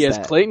didn't notice He has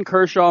that. Clayton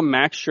Kershaw,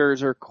 Max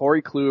Scherzer,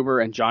 Corey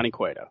Kluber, and Johnny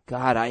Cueto.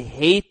 God, I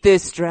hate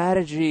this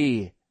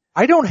strategy.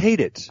 I don't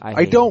hate it.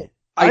 I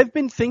I've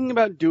been thinking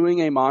about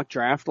doing a mock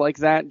draft like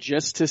that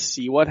just to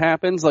see what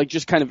happens, like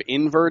just kind of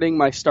inverting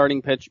my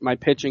my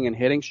pitching and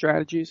hitting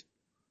strategies.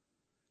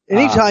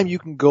 Anytime you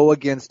can go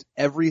against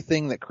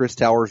everything that Chris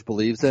Towers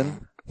believes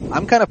in,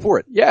 I'm kind of for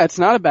it. Yeah, it's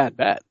not a bad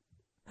bet.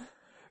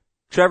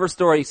 Trevor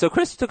Story. So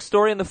Chris took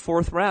Story in the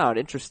 4th round.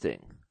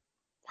 Interesting.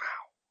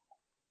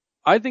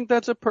 I think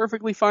that's a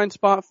perfectly fine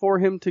spot for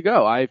him to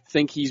go. I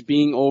think he's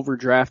being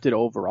overdrafted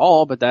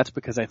overall, but that's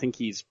because I think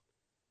he's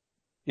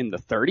in the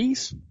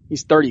 30s.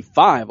 He's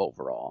 35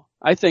 overall.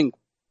 I think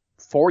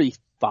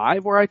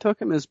 45 where I took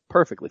him is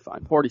perfectly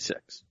fine.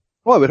 46.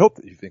 Well, I would hope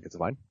that you think it's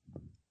fine.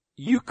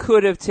 You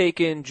could have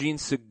taken Gene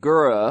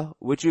Segura.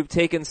 Would you have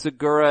taken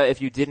Segura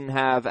if you didn't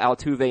have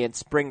Altuve and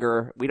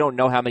Springer? We don't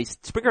know how many.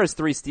 Springer has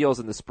 3 steals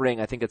in the spring.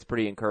 I think that's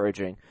pretty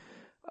encouraging.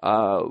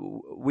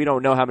 We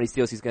don't know how many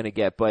steals he's going to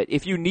get, but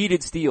if you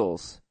needed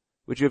steals,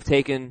 would you have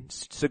taken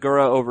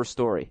Segura over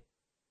Story?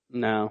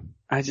 No.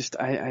 I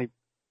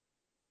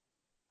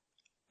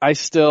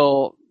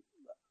still,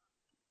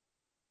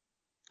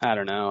 I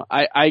don't know.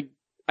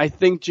 I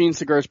think Gene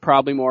Segura is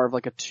probably more of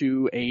like a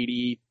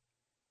 280,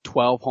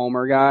 12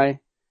 homer guy.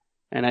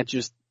 And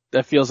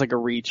that feels like a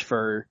reach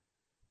for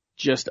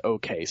just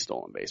okay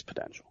stolen base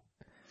potential.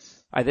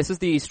 All right, this is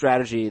the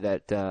strategy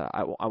that,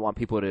 I want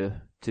people to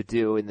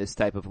do in this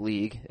type of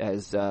league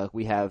as,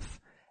 we have,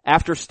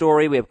 after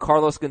Story, we have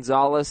Carlos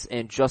Gonzalez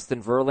and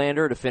Justin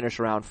Verlander to finish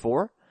round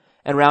 4.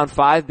 And round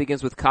 5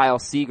 begins with Kyle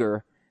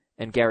Seager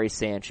and Gary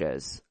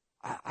Sanchez.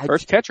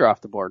 First catcher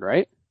off the board,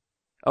 right?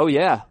 Oh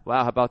yeah.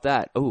 Wow, how about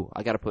that? Oh,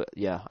 I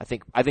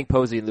think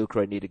Posey and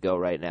Lucroy need to go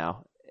right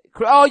now.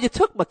 Oh, you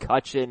took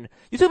McCutchen.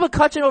 You took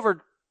McCutchen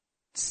over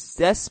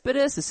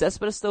Cespedes? Is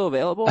Cespedes still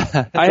available?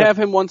 I have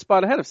him one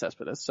spot ahead of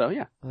Cespedes, so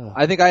yeah.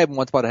 I think I have him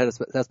one spot ahead of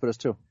Cespedes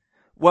too.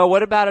 Well,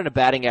 what about in a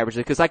batting average?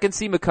 Because I can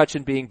see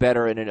McCutchen being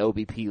better in an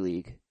OBP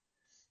league.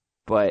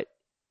 But,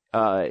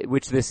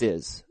 which this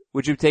is.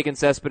 Would you have taken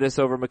Cespedes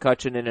over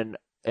McCutchen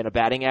in a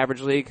batting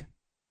average league?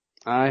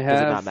 I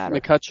have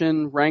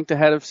McCutchen ranked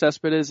ahead of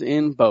Cespedes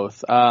in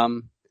both.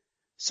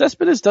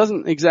 Cespedes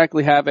doesn't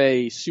exactly have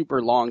a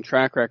super long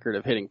track record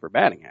of hitting for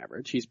batting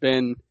average. He's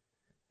been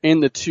in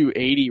the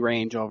 280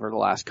 range over the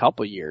last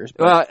couple years.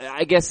 Well,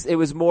 I guess it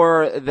was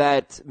more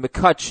that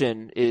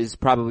McCutchen is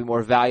probably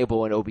more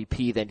valuable in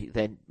OBP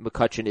than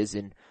McCutchen is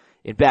in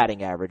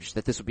batting average,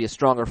 that this would be a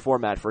stronger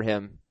format for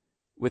him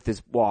with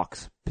his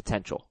walks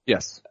potential.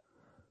 Yes.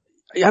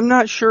 I'm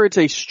not sure it's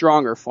a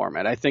stronger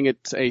format. I think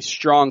it's a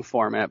strong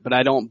format, but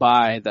I don't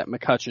buy that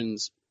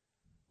McCutchen's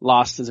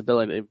lost his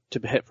ability to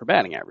hit for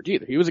batting average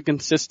either. He was a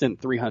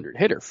consistent 300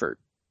 hitter for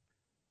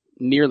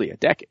nearly a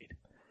decade.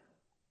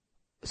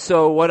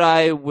 So what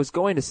I was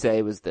going to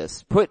say was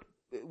this.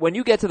 When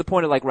you get to the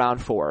point of like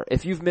round 4,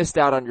 if you've missed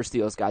out on your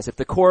steals, guys, if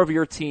the core of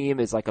your team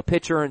is like a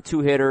pitcher and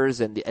 2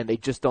 hitters and they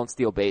just don't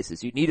steal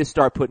bases, you need to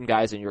start putting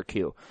guys in your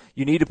queue.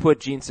 You need to put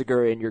Gene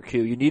Segura in your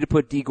queue. You need to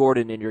put D.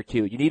 Gordon in your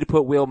queue. You need to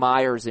put Will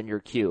Myers in your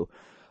queue.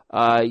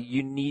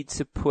 You need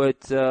to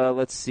put,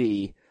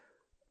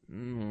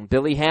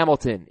 Billy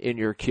Hamilton in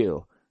your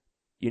queue.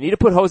 You need to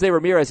put Jose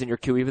Ramirez in your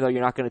queue, even though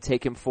you're not going to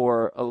take him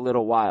for a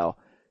little while.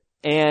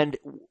 And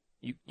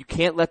you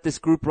can't let this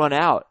group run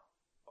out,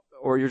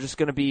 or you're just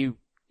going to be,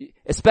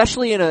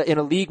 especially in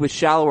a league with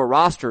shallower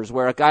rosters,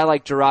 where a guy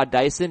like Jarrod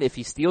Dyson, if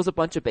he steals a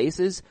bunch of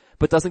bases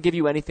but doesn't give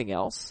you anything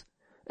else,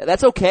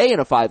 that's okay in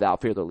a 5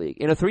 outfielder league.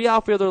 In a 3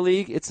 outfielder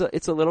league, it's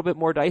a little bit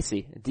more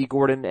dicey. D.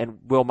 Gordon and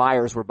Will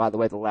Myers were, by the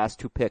way, the last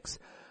 2 picks.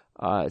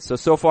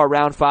 So far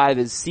round 5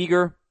 is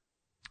Seager,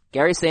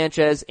 Gary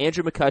Sanchez,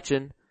 Andrew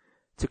McCutchen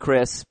to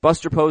Chris,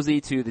 Buster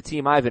Posey to the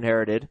team I've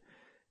inherited,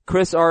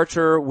 Chris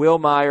Archer, Will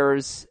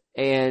Myers,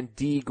 and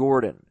D.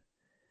 Gordon.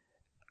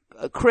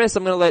 Chris,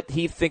 I'm going to let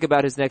Heath think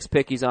about his next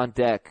pick. He's on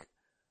deck.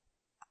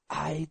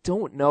 I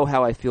don't know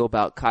how I feel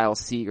about Kyle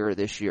Seager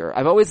this year.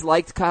 I've always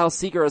liked Kyle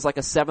Seager as like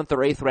a 7th or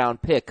 8th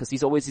round pick because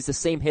he's the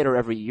same hitter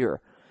every year.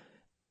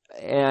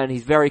 And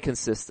he's very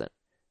consistent.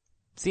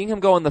 Seeing him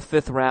go in the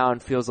 5th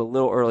round feels a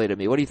little early to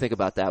me. What do you think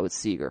about that with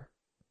Seager?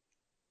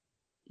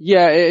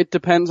 Yeah, it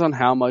depends on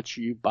how much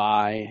you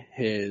buy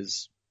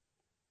his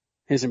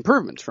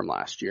improvements from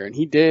last year. And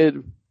he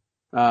did,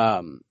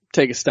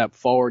 take a step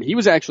forward. He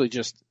was actually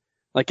just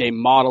like a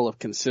model of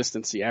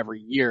consistency every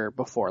year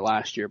before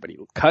last year, but he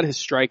cut his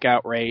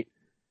strikeout rate.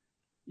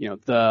 You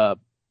know,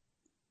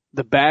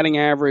 the batting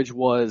average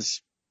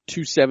was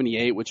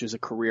 278, which is a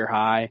career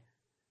high.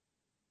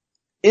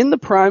 In the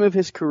prime of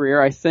his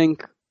career, I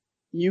think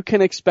you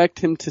can expect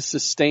him to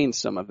sustain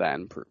some of that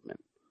improvement.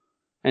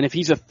 And if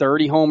he's a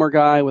 30 homer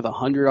guy with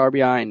 100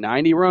 RBI and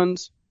 90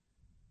 runs,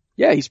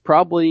 yeah, he's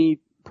probably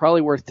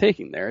worth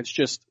taking there. It's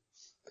just,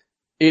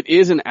 it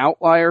is an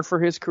outlier for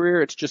his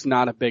career. It's just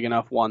not a big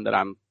enough one that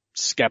I'm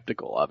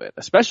skeptical of it,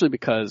 especially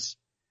because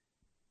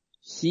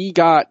he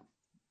got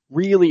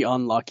really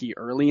unlucky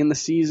early in the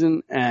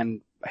season,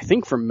 and I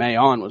think from May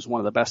on was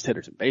one of the best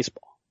hitters in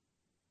baseball.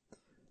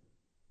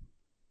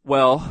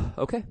 Well,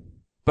 okay.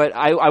 But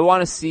I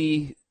want to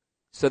see,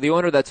 so the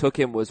owner that took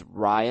him was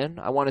Ryan.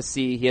 I want to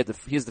see, he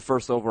has the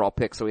first overall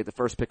pick, so he had the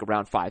first pick of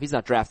round 5. He's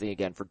not drafting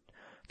again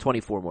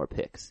 24 more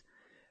picks.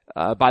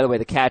 By the way,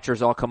 the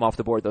catchers all come off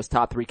the board. Those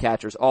top 3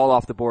 catchers all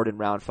off the board in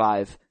round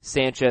 5.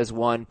 Sanchez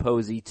 1,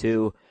 Posey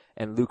 2,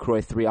 and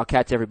Lucroy 3. I'll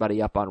catch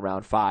everybody up on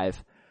round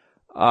 5.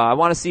 I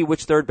want to see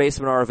which third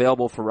basemen are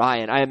available for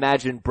Ryan. I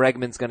imagine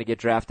Bregman's going to get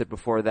drafted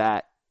before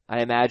that.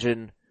 I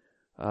imagine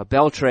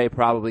Beltre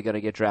probably going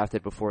to get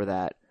drafted before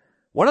that.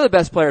 One of the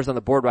best players on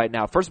the board right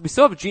now. First, we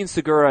still have Gene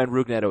Segura and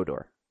Rougned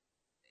Odor.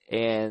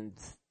 And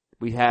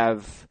we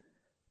have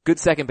good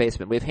second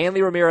baseman. We have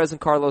Hanley Ramirez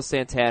and Carlos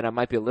Santana.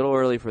 Might be a little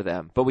early for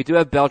them. But we do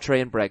have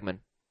Beltre and Bregman.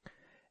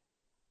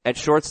 At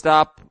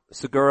shortstop,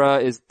 Segura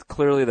is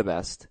clearly the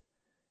best.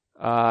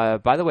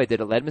 By the way, did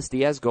Aledmys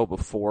Diaz go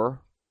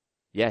before?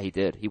 Yeah, he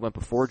did. He went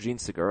before Gene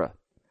Segura.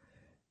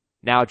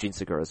 Now Gene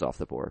Segura is off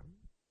the board.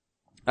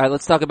 All right,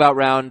 let's talk about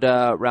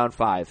round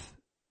 5.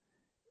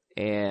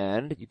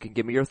 And you can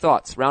give me your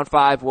thoughts. Round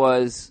 5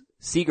 was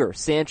Seager,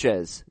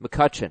 Sanchez,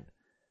 McCutchen,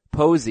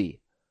 Posey,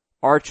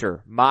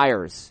 Archer,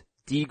 Myers,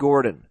 D.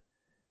 Gordon,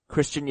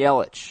 Christian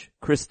Yelich,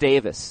 Chris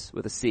Davis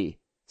with a C,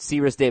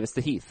 Cyrus Davis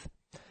to Heath,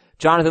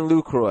 Jonathan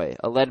Lucroy,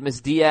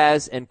 Aledmys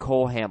Diaz, and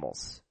Cole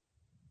Hamels.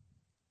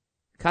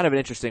 Kind of an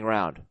interesting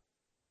round.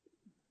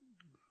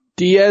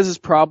 Diaz is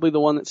probably the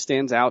one that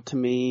stands out to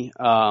me.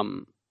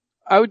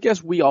 I would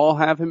guess we all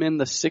have him in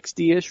the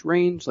 60-ish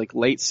range, like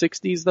late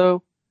 60s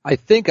though. I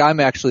think I'm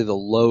actually the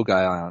low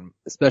guy on him,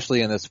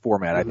 especially in this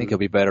format. I think he'll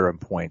be better in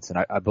points,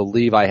 and I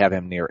believe I have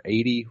him near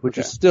 80, which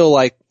is still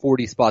like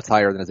 40 spots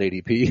higher than his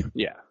ADP.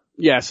 Yeah.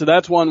 Yeah, so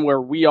that's one where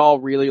we all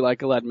really like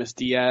Aledmys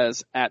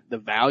Diaz at the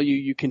value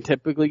you can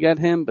typically get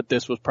him, but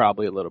this was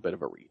probably a little bit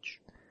of a reach.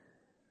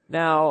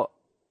 Now,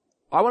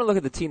 I want to look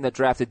at the team that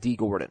drafted D.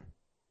 Gordon.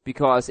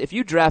 Because if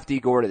you draft D.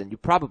 Gordon, you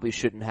probably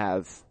shouldn't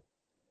have.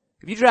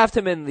 If you draft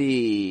him in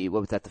the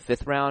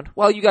 5th round?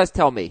 Well, you guys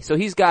tell me. So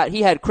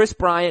he had Chris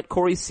Bryant,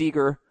 Corey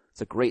Seager.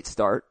 It's a great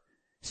start.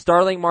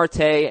 Starling Marte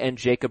and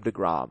Jacob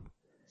deGrom.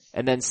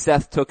 And then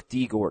Seth took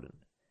D. Gordon.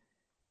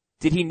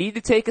 Did he need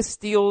to take a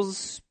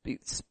steals?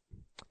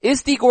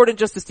 Is D. Gordon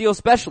just a steal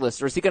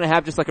specialist, or is he going to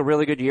have just like a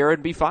really good year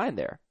and be fine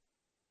there?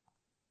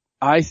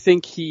 I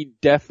think he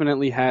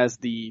definitely has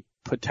the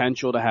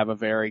potential to have a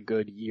very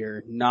good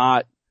year.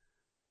 Not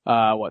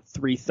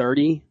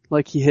 330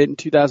 like he hit in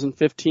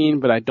 2015,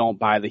 but I don't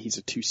buy that he's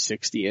a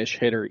 260-ish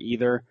hitter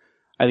either.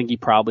 I think he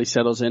probably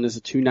settles in as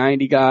a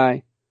 290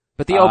 guy.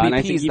 But the OBP and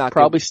I think is he not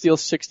probably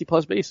steals 60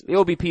 plus bases. The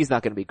OBP is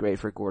not going to be great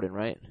for Gordon,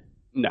 right?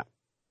 No.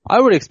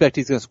 I would expect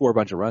he's going to score a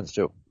bunch of runs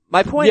too.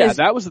 My point is,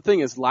 that was the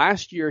thing is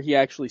last year he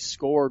actually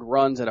scored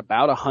runs at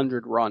about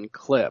 100 run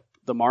clip.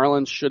 The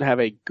Marlins should have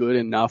a good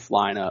enough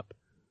lineup.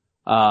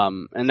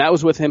 And that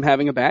was with him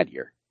having a bad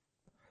year.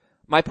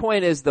 My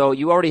point is though,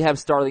 you already have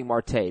Starling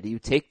Marte. Do you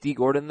take D.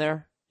 Gordon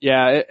there?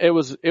 Yeah, it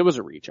was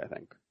a reach, I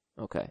think.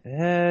 Okay.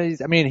 He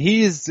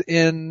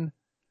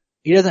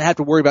doesn't have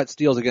to worry about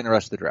steals again the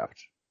rest of the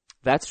draft.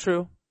 That's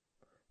true.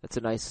 That's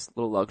a nice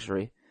little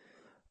luxury.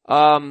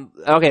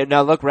 Okay,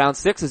 now look, round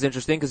 6 is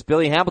interesting because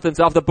Billy Hamilton's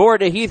off the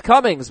board to Heath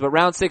Cummings, but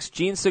round 6,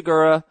 Gene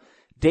Segura,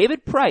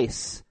 David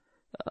Price,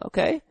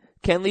 okay,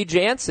 Kenley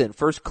Jansen,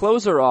 first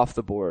closer off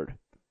the board,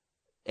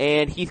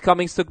 and Heath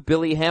Cummings took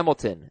Billy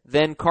Hamilton,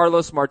 then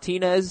Carlos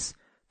Martinez,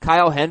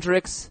 Kyle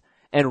Hendricks,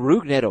 and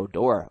Rougned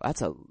Odor.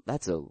 That's a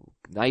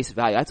nice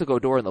value. I took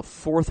Odor in the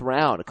 4th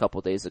round a couple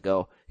days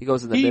ago. He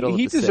goes in the middle of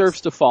the 6th. He deserves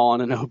to fall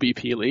in an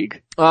OBP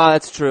league.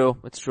 That's true.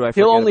 That's true.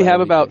 He'll only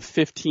have about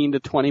 15 to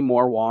 20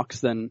 more walks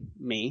than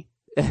me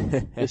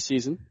this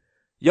season.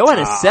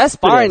 Yoenis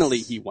Cespedes. Finally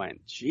he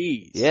went.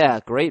 Jeez. Yeah,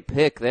 great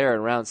pick there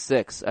in round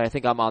 6. I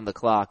think I'm on the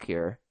clock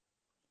here.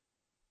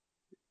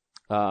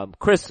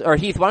 Chris, or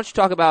Heath, why don't you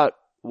talk about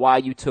why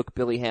you took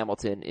Billy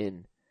Hamilton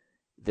in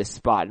this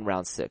spot in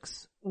round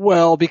 6?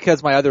 Well,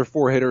 because my other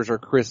 4 hitters are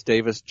Chris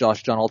Davis,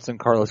 Josh Donaldson,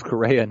 Carlos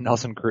Correa, and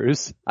Nelson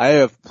Cruz. I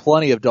have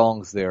plenty of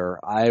dongs there.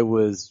 I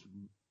was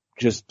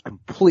just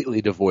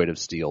completely devoid of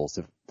steals.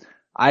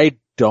 I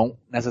don't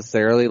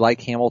necessarily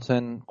like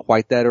Hamilton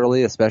quite that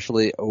early,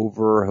 especially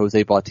over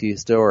Jose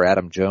Bautista or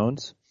Adam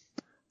Jones.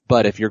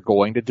 But if you're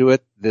going to do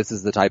it, this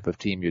is the type of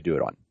team you do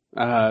it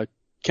on.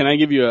 Can I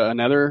give you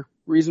another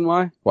reason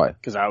why? Why?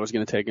 Because I was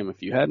going to take him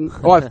if you hadn't.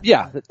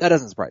 Yeah, that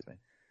doesn't surprise me.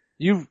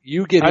 You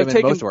get him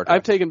in most of our drafts.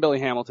 I've taken Billy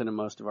Hamilton in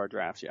most of our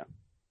drafts, yeah.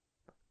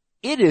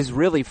 It is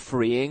really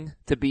freeing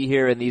to be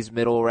here in these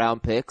middle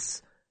round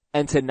picks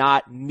and to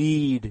not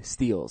need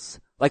steals.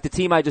 Like the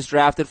team I just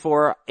drafted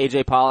for,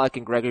 AJ Pollock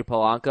and Gregory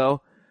Polanco,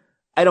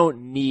 I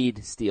don't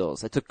need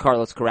steals. I took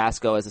Carlos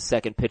Carrasco as a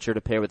second pitcher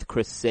to pair with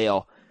Chris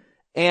Sale.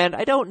 And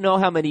I don't know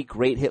how many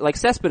great like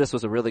Cespedes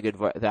was a really good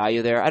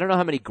value there. I don't know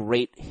how many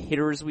great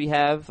hitters we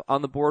have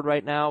on the board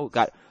right now.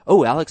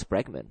 Alex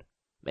Bregman.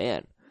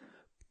 Man.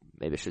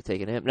 Maybe I should have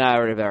taken him. No, I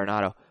already have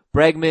Arenado.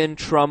 Bregman,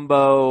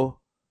 Trumbo,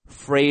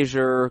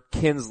 Frazier,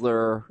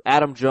 Kinsler,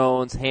 Adam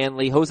Jones,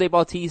 Hanley, Jose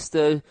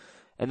Bautista,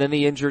 and then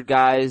the injured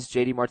guys,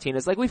 JD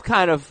Martinez. Like we've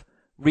kind of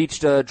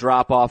reached a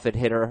drop off at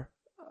hitter.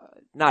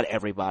 Not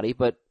everybody,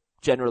 but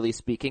generally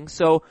speaking.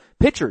 So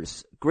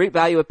pitchers, great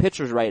value of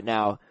pitchers right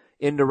now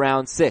into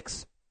round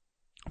 6.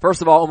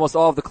 First of all, almost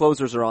all of the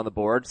closers are on the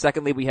board.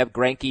 Secondly, we have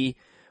Greinke,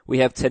 we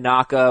have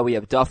Tanaka, we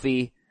have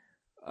Duffy,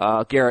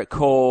 Garrett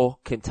Cole,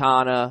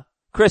 Quintana.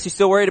 Chris, you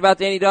still worried about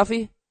Danny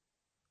Duffy?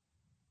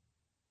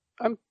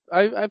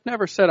 I've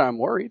never said I'm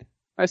worried.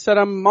 I said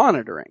I'm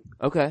monitoring.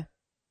 Okay.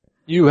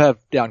 You have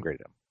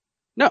downgraded him.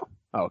 No.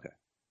 Oh, okay.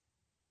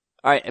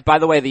 All right. By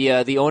the way,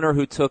 the owner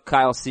who took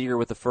Kyle Seager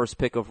with the first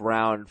pick of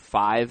round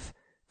 5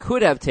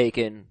 could have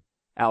taken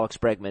Alex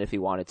Bregman if he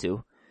wanted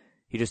to.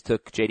 He just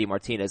took JD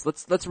Martinez.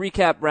 Let's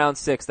recap round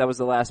 6. That was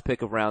the last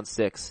pick of round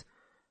 6.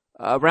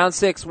 Round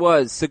 6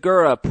 was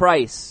Segura,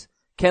 Price,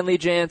 Kenley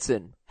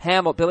Jansen,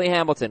 Billy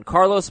Hamilton,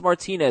 Carlos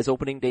Martinez,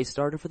 opening day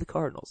starter for the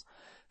Cardinals,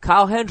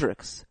 Kyle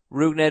Hendricks,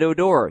 Rougned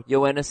Odor,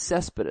 Yoenis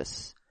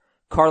Cespedes,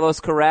 Carlos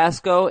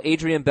Carrasco,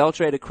 Adrian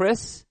Beltre to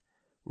Chris,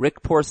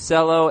 Rick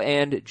Porcello,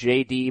 and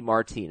JD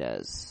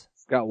Martinez.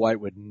 Scott White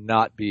would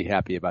not be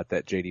happy about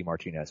that JD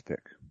Martinez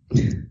pick.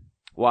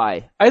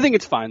 Why? I think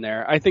it's fine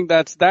there. I think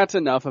that's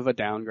enough of a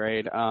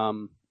downgrade.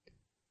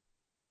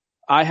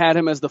 I had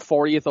him as the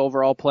 40th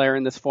overall player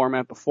in this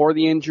format before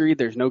the injury.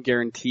 There's no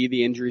guarantee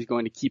the injury is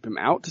going to keep him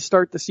out to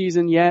start the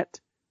season yet.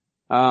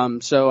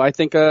 So I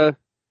think a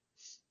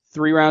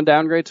 3-round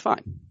downgrade's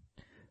fine.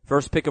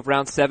 First pick of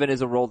round 7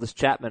 is Aroldis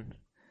Chapman.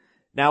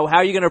 Now, how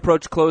are you going to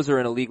approach closer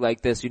in a league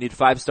like this? You need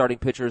 5 starting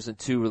pitchers and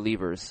 2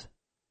 relievers.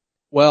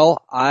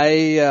 Well,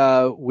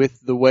 with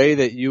the way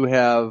that you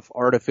have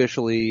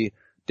artificially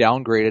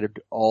downgraded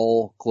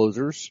all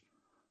closers,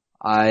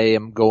 I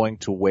am going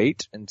to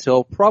wait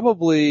until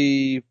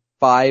probably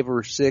 5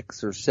 or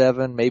 6 or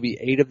 7, maybe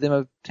 8 of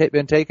them have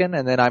been taken,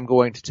 and then I'm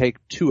going to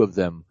take 2 of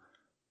them.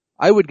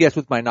 I would guess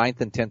with my 9th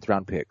and 10th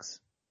round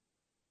picks.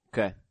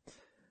 Okay.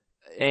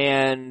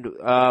 And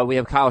we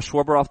have Kyle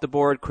Schwarber off the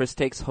board. Chris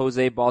takes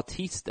Jose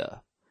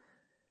Bautista.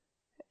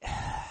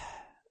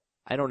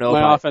 I don't know.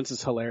 My offense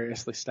is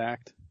hilariously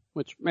stacked,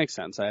 which makes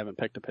sense. I haven't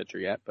picked a pitcher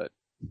yet, but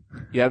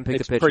you haven't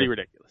picked a pitcher. It's pretty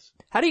ridiculous.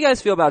 How do you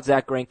guys feel about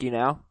Zach Greinke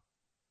now?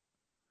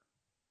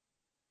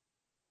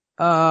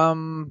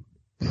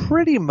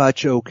 Pretty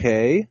much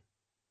okay.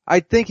 I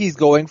think he's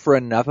going for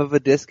enough of a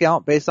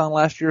discount based on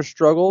last year's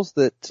struggles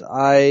that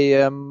I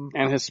am.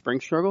 And his spring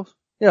struggles?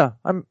 Yeah,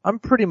 I'm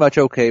pretty much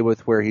okay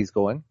with where he's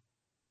going.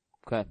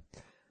 Okay.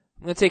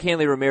 I'm going to take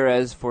Hanley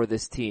Ramirez for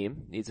this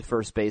team. Needs a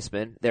first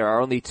baseman. There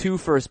are only 2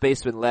 first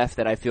basemen left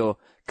that I feel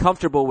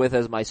comfortable with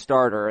as my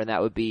starter, and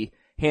that would be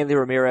Hanley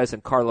Ramirez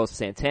and Carlos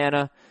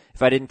Santana.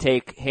 If I didn't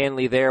take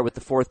Hanley there with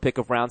the 4th pick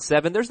of round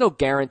 7, there's no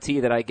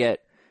guarantee that I get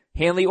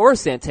Hanley or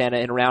Santana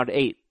in round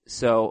 8.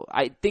 So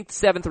I think the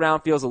 7th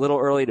round feels a little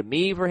early to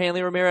me for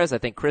Hanley Ramirez. I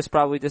think Chris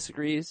probably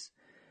disagrees.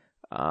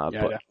 I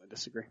definitely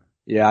disagree.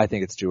 Yeah, I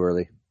think it's too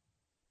early.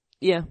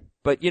 Yeah,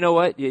 but you know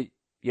what? You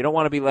don't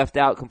want to be left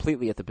out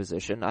completely at the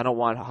position. I don't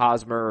want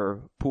Hosmer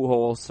or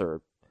Pujols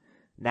or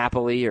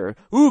Napoli or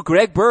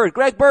Greg Bird.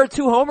 Greg Bird,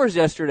 2 homers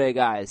yesterday,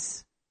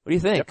 guys. What do you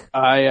think? Yep.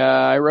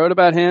 I wrote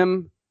about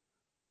him.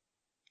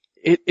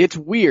 It's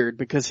weird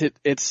because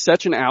it's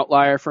such an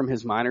outlier from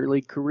his minor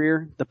league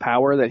career, the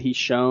power that he's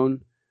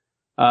shown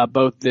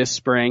both this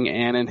spring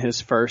and in his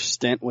first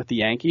stint with the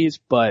Yankees,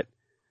 but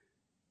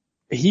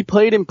he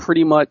played in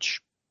pretty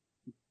much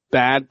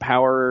bad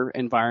power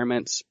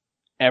environments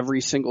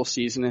every single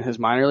season in his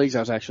minor leagues. I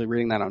was actually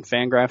reading that on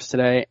Fangraphs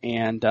today,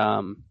 and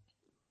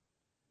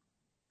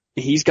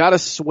he's got a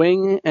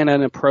swing and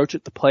an approach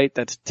at the plate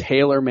that's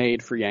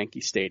tailor-made for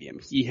Yankee Stadium.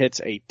 He hits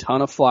a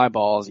ton of fly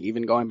balls,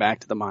 even going back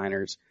to the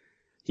minors.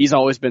 He's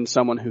always been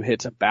someone who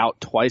hits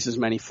about twice as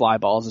many fly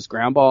balls as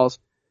ground balls,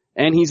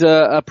 and he's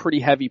a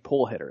pretty heavy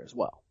pull hitter as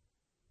well.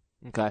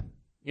 Okay.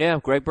 Yeah,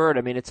 Greg Bird.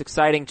 I mean, it's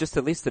exciting just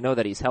at least to know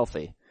that he's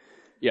healthy.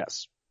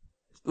 Yes.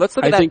 Let's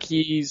look at that. I think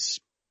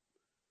he's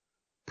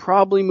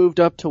probably moved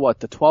up to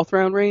the 12th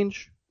round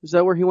range? Is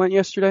that where he went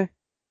yesterday?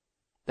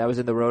 That was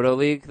in the Roto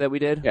League that we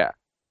did? Yeah.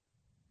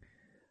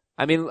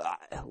 I mean,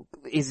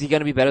 is he going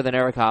to be better than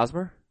Eric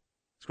Hosmer?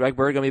 Is Greg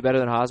Bird going to be better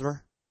than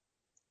Hosmer?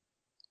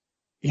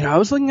 You know, I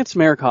was looking at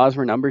some Eric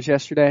Hosmer numbers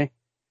yesterday.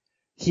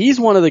 He's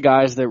one of the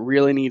guys that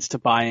really needs to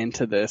buy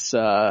into this,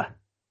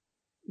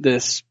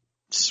 this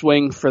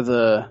swing for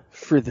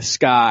the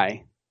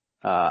sky,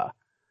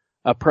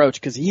 approach,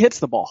 because he hits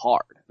the ball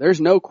hard. There's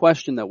no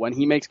question that when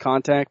he makes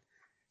contact,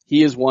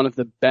 he is one of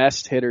the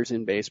best hitters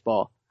in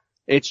baseball.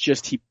 It's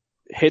just he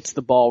hits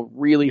the ball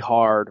really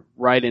hard,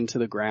 right into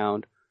the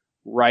ground,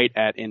 right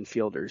at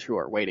infielders who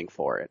are waiting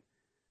for it.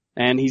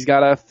 And he's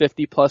got a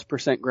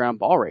 50+% ground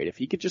ball rate. If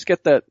he could just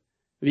get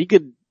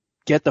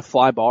the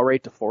fly ball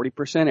rate to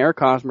 40%, Eric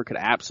Hosmer could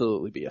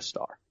absolutely be a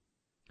star.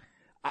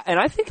 And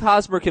I think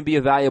Hosmer can be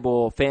a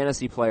valuable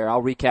fantasy player.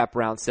 I'll recap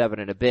round 7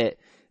 in a bit.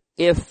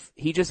 If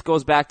he just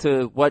goes back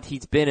to what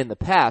he's been in the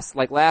past,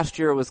 like last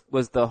year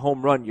was the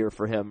home run year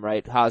for him,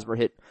 right? Hosmer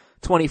hit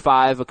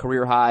 25, a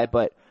career high,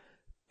 but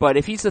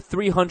if he's a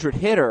 300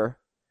 hitter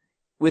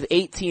with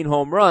 18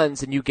 home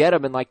runs and you get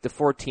him in like the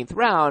 14th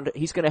round,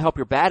 he's going to help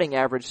your batting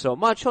average so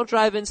much. He'll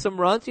drive in some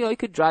runs. You know, he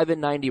could drive in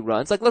 90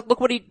 runs. Like look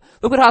what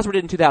Hosmer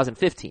did in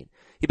 2015.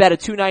 He batted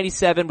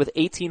 .297 with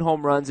 18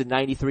 home runs and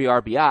 93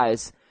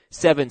 RBIs.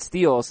 7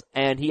 steals,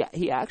 and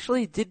he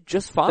actually did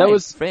just fine That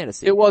was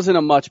fantasy. It wasn't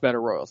a much better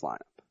Royals lineup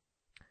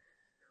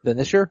than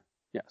this year.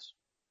 Yes.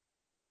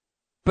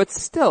 But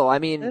still, I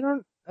mean, I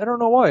don't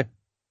know why.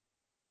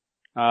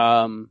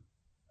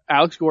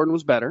 Alex Gordon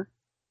was better.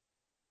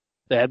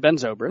 They had Ben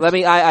Zobrist.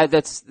 They had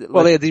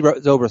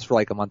Zobrist for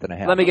like a month and a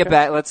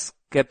half. Let's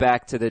get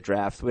back to the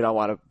draft. We don't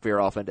want to veer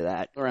off into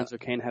that. Lorenzo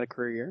Cain had a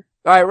career year.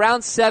 Alright,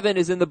 round 7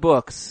 is in the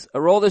books.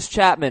 Aroldis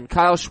Chapman,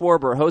 Kyle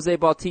Schwarber, Jose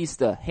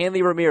Bautista,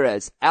 Hanley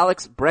Ramirez,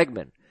 Alex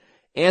Bregman,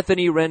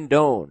 Anthony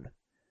Rendon,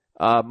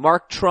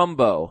 Mark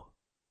Trumbo.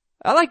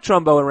 I like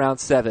Trumbo in round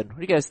 7. What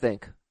do you guys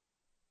think?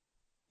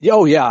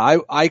 Oh yeah,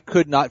 I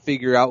could not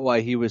figure out why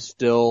he was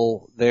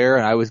still there,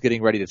 and I was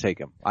getting ready to take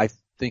him. I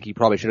think he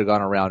probably should have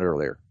gone around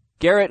earlier.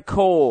 Garrett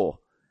Cole,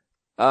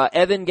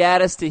 Evan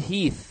Gattis to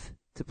Heath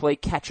to play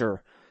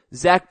catcher.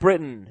 Zach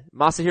Britton,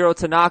 Masahiro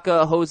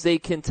Tanaka, Jose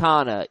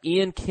Quintana.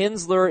 Ian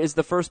Kinsler is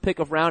the first pick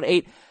of round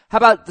 8. How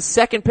about the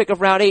second pick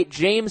of round 8,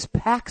 James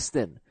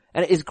Paxton?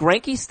 And is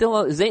Greinke still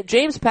on? Is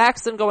James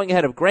Paxton going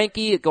ahead of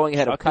Greinke, going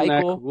ahead of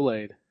Keuchel?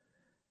 Kool-Aid.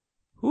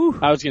 Whew.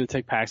 I was going to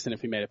take Paxton if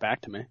he made it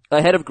back to me.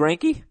 Ahead of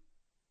Greinke?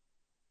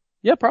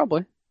 Yeah,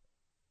 probably.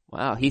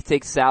 Wow, Heath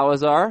takes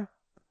Salazar.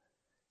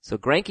 So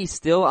Greinke's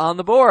still on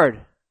the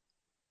board.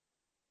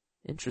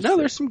 Interesting. No,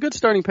 there's some good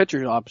starting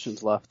pitcher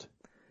options left.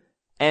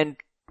 And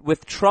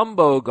with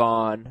Trumbo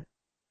gone,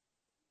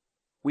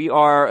 we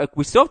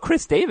still have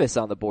Chris Davis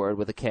on the board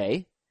with a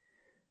K.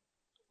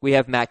 We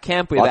have Matt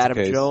Kemp, we have Lots of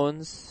Adam Ks.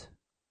 Jones.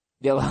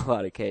 Yeah, a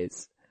lot of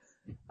Ks.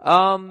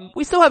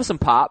 We still have some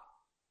pop.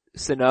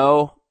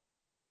 Sano.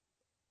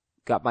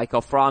 Got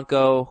Michael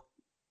Franco.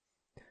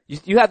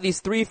 You have these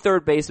 3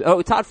 third basemen.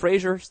 Oh, Todd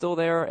Frazier still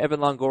there. Evan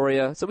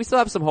Longoria. So we still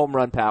have some home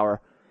run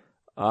power,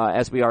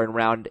 as we are in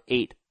round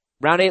 8.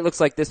 Round 8 looks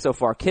like this so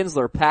far.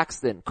 Kinsler,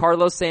 Paxton,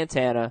 Carlos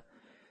Santana,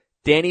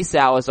 Danny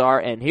Salazar,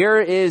 and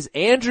here is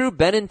Andrew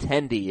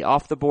Benintendi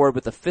off the board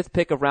with the 5th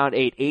pick of round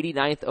 8,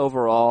 89th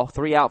overall,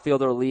 3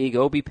 outfielder league,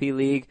 OBP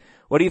league.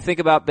 What do you think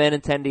about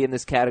Benintendi in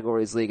this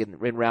categories league in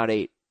round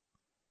 8?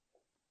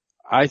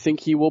 I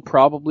think he will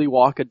probably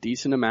walk a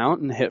decent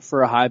amount and hit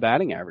for a high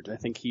batting average. I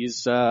think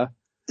he's,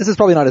 This is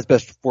probably not his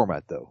best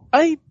format though.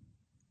 I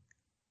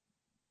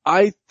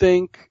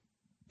think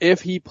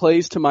if he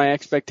plays to my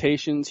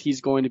expectations,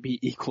 he's going to be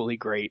equally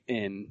great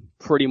in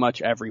pretty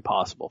much every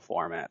possible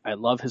format. I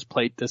love his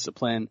plate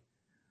discipline.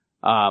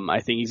 I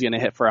think he's going to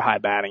hit for a high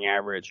batting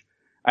average.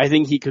 I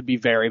think he could be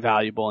very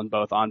valuable in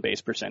both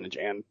on-base percentage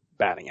and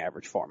batting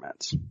average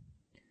formats.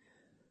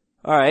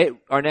 All right,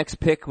 our next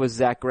pick was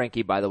Zach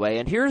Greinke, by the way,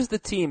 and here's the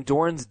team,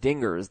 Dorns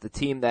Dingers, the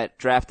team that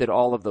drafted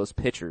all of those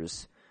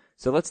pitchers.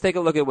 So let's take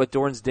a look at what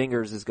Dorns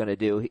Dingers is going to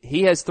do.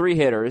 He has 3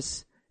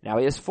 hitters. Now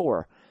he has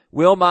 4.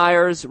 Will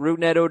Myers,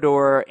 Rougned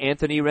Odor,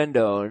 Anthony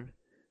Rendon.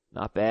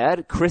 Not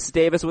bad. Chris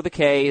Davis with a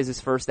K is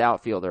his first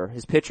outfielder.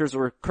 His pitchers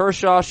were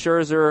Kershaw,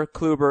 Scherzer,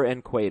 Kluber,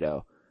 and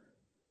Cueto.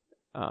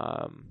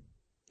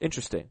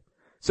 Interesting.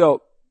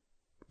 So,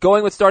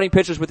 going with starting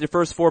pitchers with your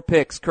first 4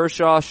 picks,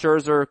 Kershaw,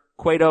 Scherzer,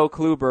 Cueto,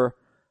 Kluber,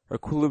 or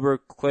Kluber,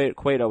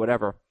 Cueto,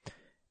 whatever.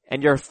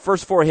 And your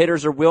first 4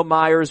 hitters are Will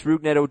Myers,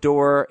 Rougned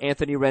Odor,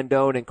 Anthony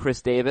Rendon, and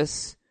Chris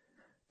Davis.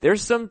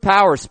 There's some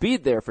power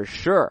speed there for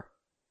sure.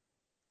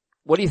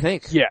 What do you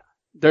think? Yeah,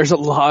 there's a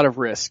lot of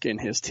risk in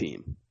his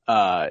team,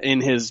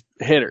 in his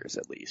hitters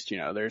at least. You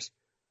know,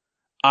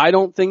 I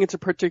don't think it's a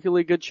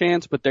particularly good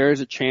chance, but there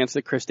is a chance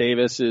that Chris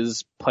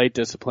Davis's plate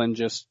discipline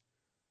just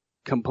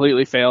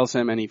completely fails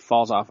him and he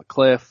falls off a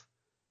cliff.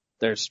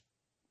 There's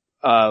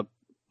a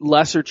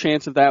lesser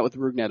chance of that with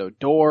Rougned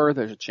Odor.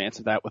 There's a chance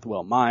of that with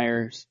Will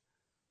Myers.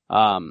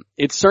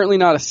 It's certainly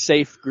not a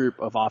safe group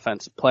of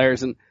offensive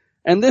players,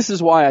 and this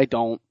is why I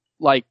don't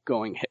like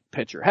going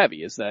pitcher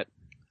heavy, is that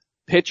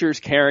pitchers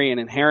carry an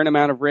inherent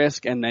amount of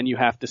risk, and then you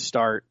have to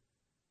start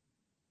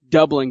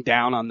doubling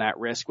down on that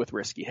risk with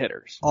risky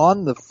hitters.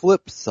 On the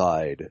flip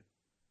side,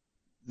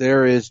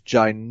 there is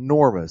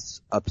ginormous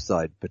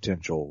upside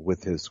potential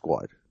with his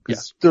squad.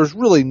 Because there's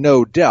really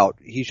no doubt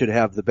he should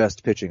have the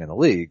best pitching in the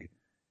league.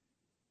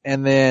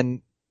 And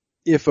then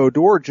if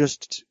Odor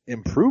just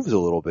improves a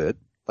little bit,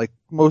 like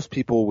most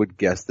people would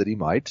guess that he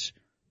might,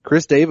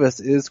 Chris Davis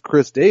is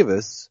Chris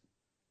Davis.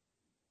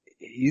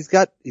 He's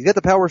got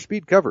the power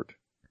speed covered.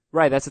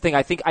 Right, that's the thing.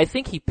 I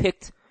think he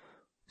picked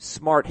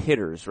smart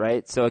hitters,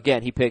 right? So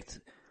again, he picked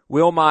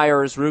Will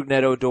Myers,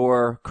 Rougned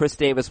Odor, Chris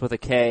Davis with a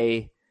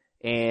K,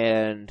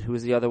 and who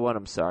was the other one?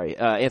 I'm sorry,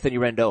 Anthony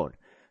Rendon.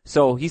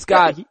 So he's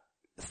got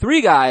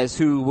 3 guys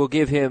who will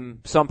give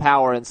him some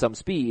power and some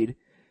speed,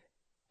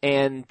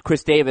 and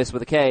Chris Davis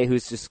with a K who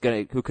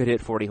could hit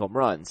 40 home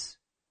runs.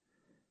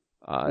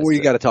 You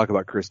gotta talk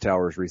about Chris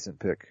Towers' recent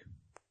pick.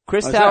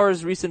 Chris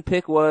Towers' recent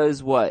pick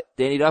was what?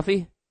 Danny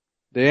Duffy?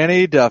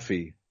 Danny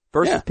Duffy.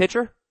 First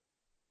pitcher?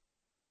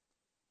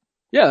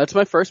 Yeah, that's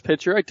my first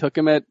pitcher. I took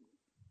him at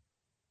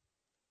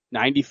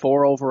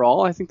 94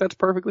 overall. I think that's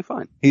perfectly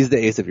fine. He's the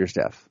ace of your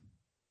staff.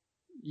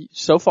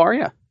 So far,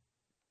 yeah.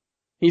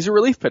 He's a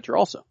relief pitcher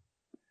also.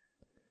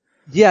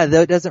 Yeah,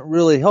 that doesn't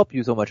really help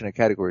you so much in a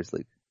categories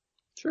league.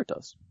 Sure it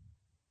does.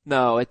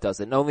 No, it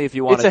doesn't. Only if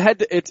you want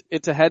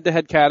It's a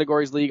head-to-head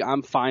categories league.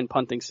 I'm fine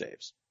punting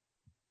saves.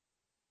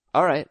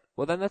 All right.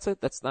 Well, then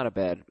that's not a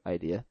bad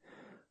idea.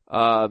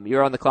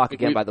 You're on the clock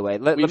again, by the way.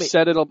 We've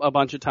said it a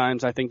bunch of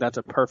times. I think that's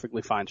a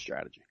perfectly fine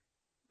strategy.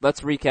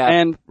 Let's recap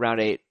and round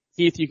 8.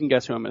 Heath, you can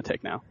guess who I'm going to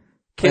take now.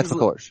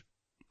 Kinsler.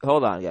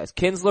 Hold on, guys.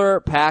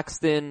 Kinsler,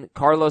 Paxton,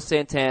 Carlos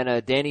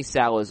Santana, Danny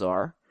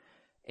Salazar,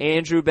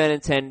 Andrew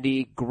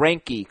Benintendi,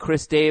 Greinke,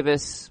 Chris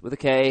Davis with a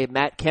K,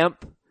 Matt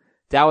Kemp,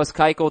 Dallas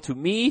Keuchel to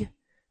me,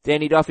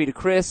 Danny Duffy to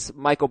Chris,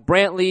 Michael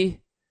Brantley,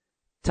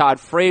 Todd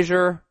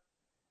Frazier.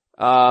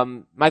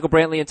 Michael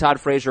Brantley and Todd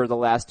Frazier are the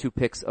last 2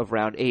 picks of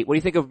round 8. What do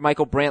you think of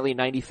Michael Brantley,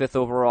 95th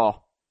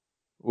overall?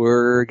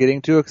 We're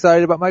getting too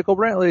excited about Michael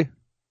Brantley.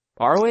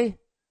 Are we?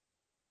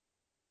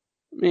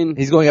 I mean,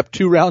 he's going up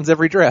 2 rounds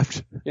every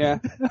draft. Yeah.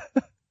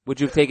 Would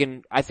you have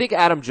taken, I think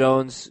Adam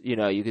Jones,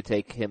 you could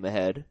take him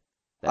ahead.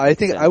 I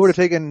think I would have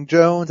taken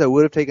Jones, I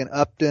would have taken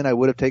Upton, I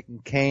would have taken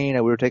Kane,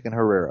 I would have taken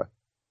Herrera.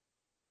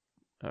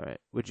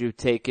 Alright. Would you have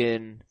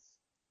taken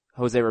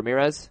Jose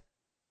Ramirez?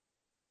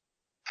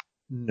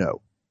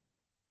 No.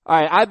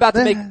 Alright, I'm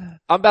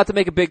about to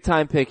make a big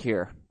time pick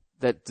here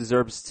that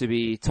deserves to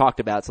be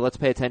talked about, so let's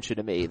pay attention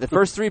to me. The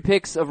first 3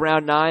 picks of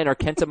round 9 are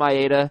Kenta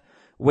Maeda,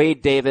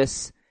 Wade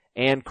Davis,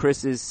 and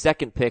Chris's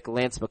second pick,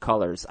 Lance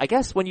McCullers. I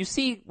guess when you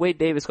see Wade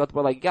Davis go up the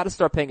board, you gotta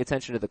start paying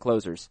attention to the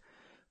closers.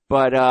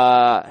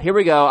 But, here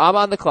we go. I'm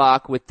on the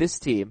clock with this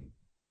team.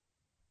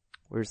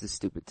 Where's this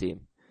stupid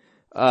team?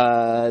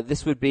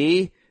 This would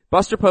be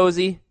Buster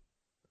Posey,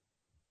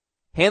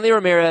 Hanley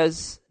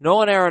Ramirez,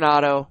 Nolan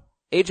Arenado,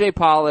 AJ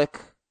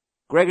Pollock,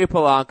 Gregory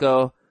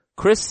Polanco,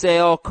 Chris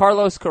Sale,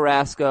 Carlos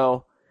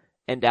Carrasco,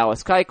 and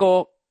Dallas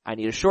Keuchel. I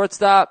need a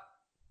shortstop.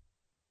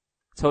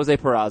 It's Jose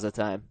Peraza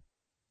time.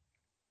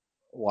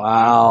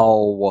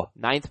 Wow.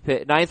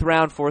 9th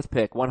round, 4th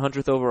pick,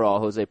 100th overall,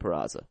 Jose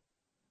Peraza.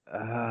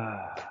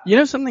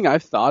 Something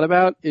I've thought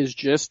about is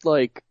just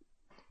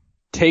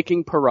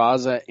taking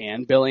Peraza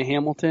and Billy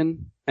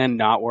Hamilton and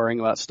not worrying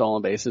about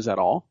stolen bases at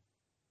all.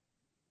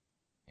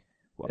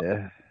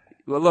 Yeah.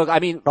 Well, look, I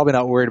mean, probably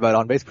not worried about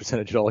on-base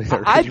percentage at all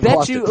either. I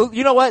bet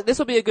you know what? This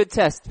will be a good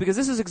test because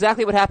this is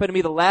exactly what happened to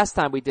me the last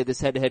time we did this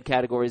head-to-head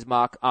categories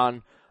mock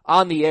on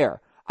the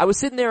air. I was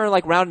sitting there in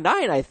round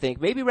 9, I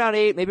think, maybe round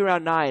 8, maybe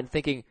round 9,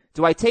 thinking,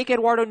 do I take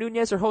Eduardo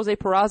Nunez or Jose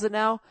Peraza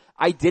now?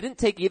 I didn't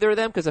take either of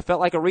them because it felt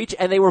like a reach,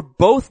 and they were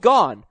both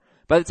gone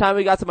by the time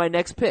we got to my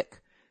next pick.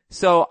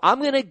 So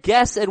I'm gonna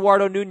guess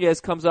Eduardo Nunez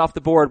comes off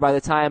the board by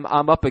the time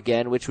I'm up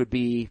again, which would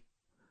be,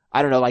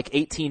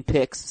 18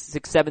 picks,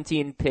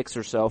 17 picks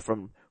or so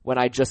from when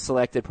I just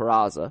selected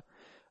Peraza.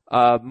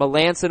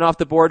 Melanson off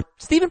the board.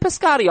 Stephen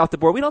Piscotty off the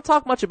board. We don't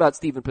talk much about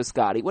Stephen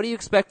Piscotty. What do you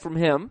expect from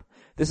him?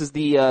 This is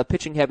the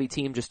pitching heavy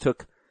team just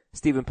took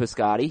Stephen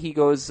Piscotty. He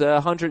goes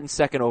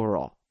 102nd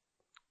overall.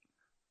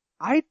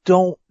 I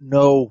don't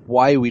know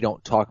why we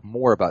don't talk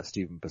more about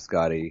Stephen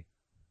Piscotty.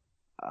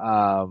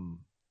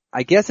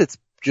 I guess it's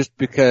just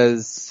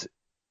because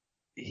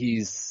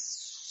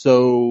he's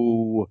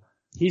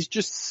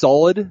just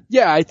solid.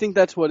 Yeah, I think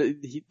that's what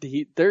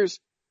there's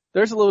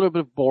a little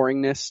bit of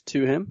boringness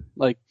to him.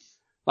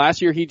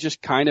 Last year he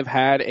just kind of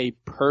had a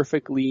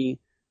perfectly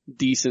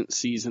decent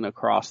season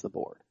across the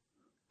board.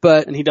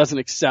 And he doesn't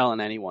excel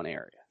in any one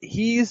area.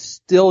 He's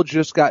still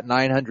just got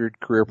 900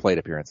 career plate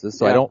appearances,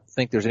 so yeah. I don't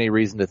think there's any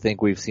reason to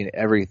think we've seen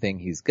everything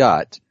he's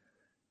got.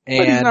 And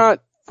but he's not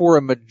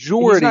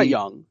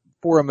young.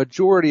 For a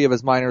majority of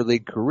his minor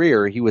league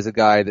career, he was a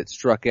guy that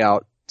struck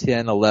out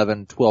 10,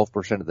 11,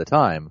 12% of the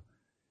time.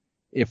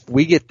 If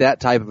we get that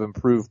type of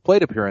improved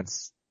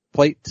discipline.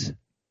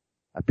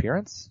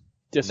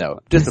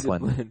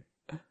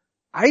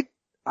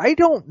 I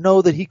don't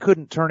know that he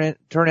couldn't turn in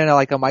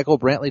like a Michael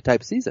Brantley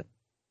type season.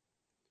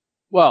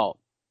 Well,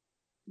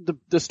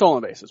 the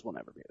stolen bases will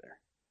never be there.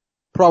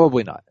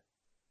 Probably not.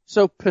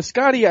 So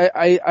Piscotty,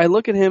 I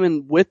look at him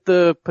and with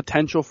the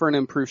potential for an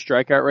improved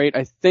strikeout rate,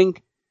 I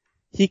think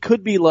he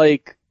could be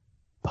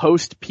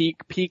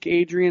post-peak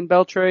Adrian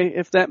Beltre,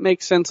 if that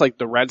makes sense, like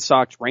the Red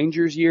Sox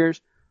Rangers years.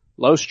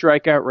 Low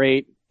strikeout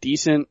rate,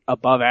 decent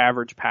above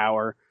average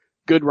power,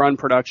 good run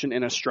production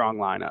in a strong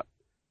lineup.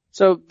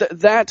 So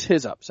that's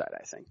his upside,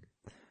 I think.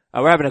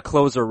 We're having a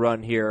closer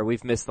run here.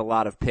 We've missed a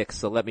lot of picks,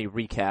 so let me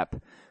recap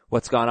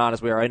what's gone on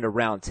as we are into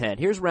round 10.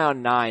 Here's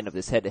round 9 of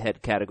this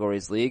head-to-head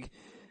categories league.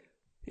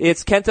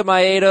 It's Kenta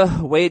Maeda,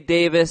 Wade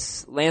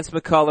Davis, Lance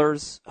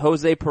McCullers,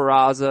 Jose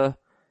Peraza,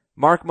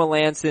 Mark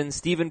Melanson,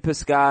 Stephen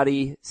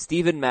Piscotty,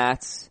 Steven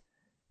Matz,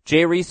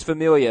 J. Reese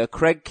Familia,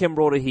 Craig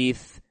Kimbrell to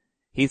Heath.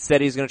 Heath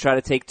said he's going to try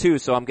to take 2,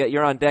 so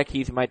you're on deck,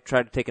 Heath. You might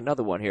try to take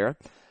another one here.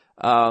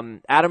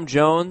 Adam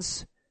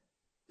Jones,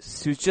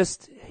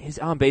 his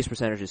on-base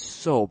percentage is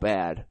so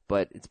bad,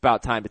 but it's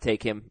about time to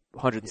take him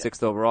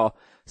 106th overall.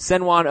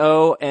 Senwan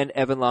O and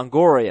Evan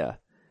Longoria.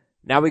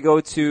 Now we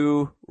go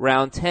to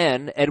round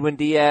 10. Edwin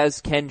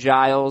Diaz, Ken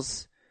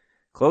Giles,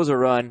 closer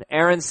run.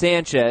 Aaron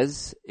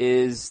Sanchez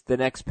is the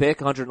next pick,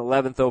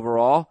 111th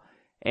overall.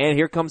 And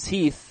here comes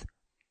Heath.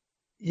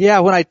 Yeah,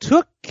 when I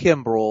took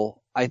Kimbrell,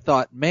 I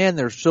thought, man,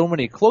 there's so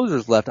many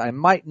closers left. I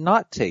might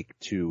not take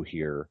 2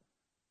 here.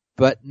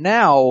 But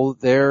now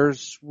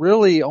there's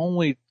really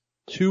only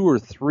 2 or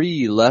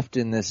 3 left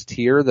in this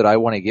tier that I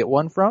want to get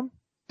one from.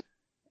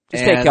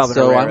 Just take Kelvin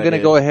so Herrera, I'm going to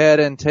dude. go ahead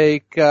and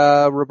take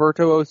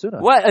Roberto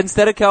Osuna. What,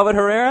 instead of Kelvin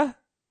Herrera?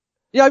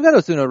 Yeah, I've got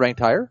Osuna ranked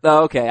higher.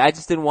 Oh, okay. I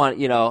just didn't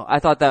want, I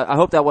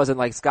hope that wasn't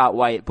like Scott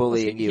White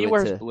bullying you He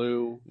wears into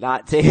blue.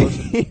 not taking,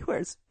 he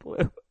wears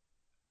blue.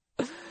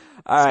 All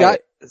Scott,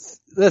 right.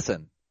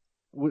 listen,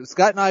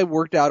 Scott and I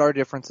worked out our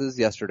differences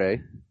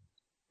yesterday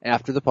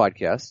after the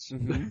podcast.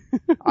 Mm-hmm.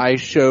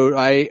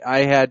 I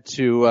had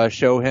to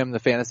show him the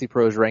Fantasy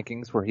Pros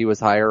rankings where he was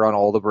higher on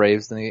all the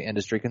Braves than the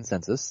industry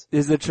consensus.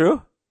 Is it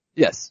true?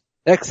 Yes.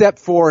 Except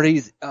for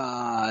he's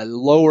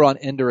lower on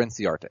Ender and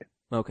Ciarte.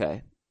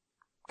 Okay.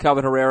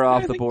 Calvin Herrera off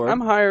I the think board.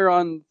 I'm higher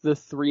on the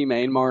 3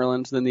 main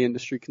Marlins than the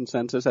industry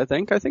consensus, I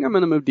think. I think I'm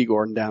going to move D.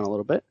 Gordon down a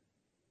little bit.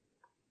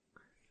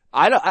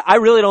 I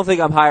really don't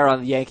think I'm higher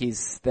on the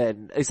Yankees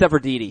than, except for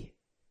Didi.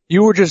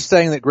 You were just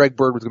saying that Greg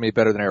Bird was going to be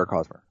better than Eric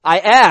Hosmer. I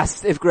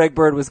asked if Greg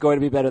Bird was going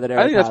to be better than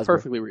Eric I think that's Hosmer.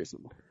 perfectly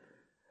reasonable.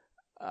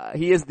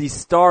 He is the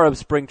star of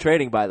spring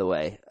training, by the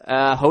way.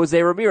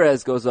 Jose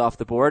Ramirez goes off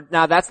the board.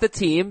 Now that's the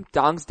team.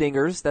 Dorn's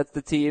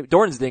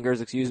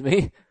Dingers, excuse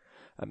me.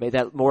 I made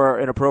that more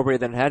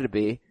inappropriate than it had to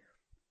be.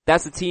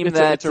 That's the team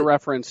It's a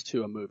reference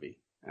to a movie,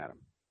 Adam.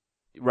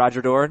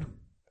 Roger Dorn?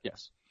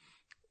 Yes.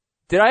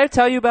 Did I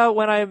tell you about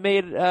when I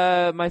made,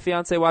 my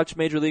fiance watch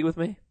Major League with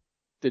me?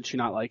 Did she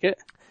not like it?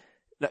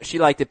 No, she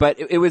liked it, but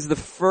it was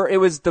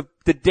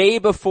the day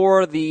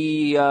before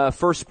the,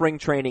 first spring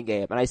training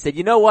game. And I said,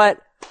 you know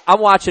what?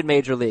 I'm watching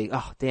Major League.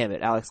 Oh, damn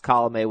it. Alex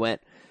Colomé went.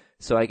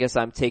 So I guess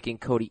I'm taking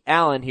Cody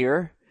Allen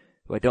here,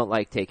 who I don't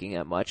like taking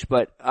that much.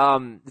 But,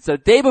 it's a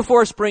day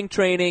before spring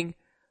training.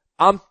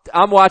 I'm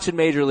watching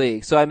Major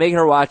League. So I make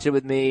her watch it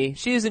with me.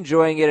 She's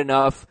enjoying it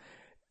enough.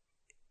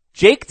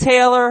 Jake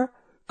Taylor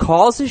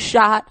calls his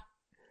shot.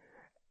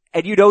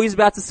 And he's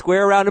about to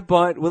square around a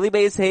bunt. Willie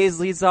Mays Hayes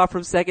leads off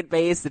from second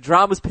base. The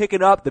drama's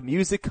picking up. The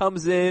music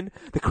comes in.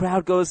 The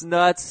crowd goes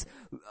nuts.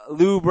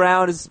 Lou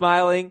Brown is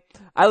smiling.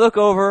 I look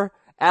over.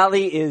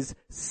 Allie is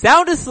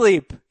sound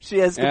asleep. She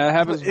has. Yeah, that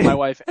happens with my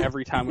wife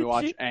every time we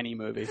watch any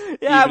movie.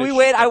 Yeah, Even if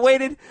she I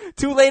waited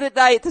too late at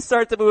night to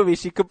start the movie.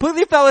 She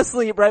completely fell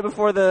asleep right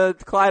before the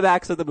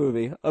climax of the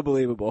movie.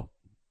 Unbelievable.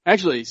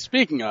 Actually,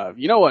 speaking of,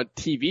 you know what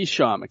TV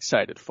show I'm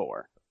excited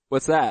for?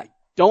 What's that?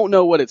 Don't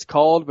know what it's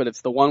called, but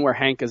it's the one where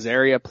Hank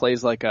Azaria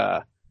plays like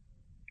a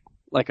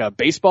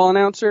baseball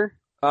announcer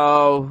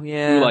Oh,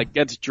 yeah. who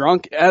gets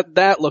drunk.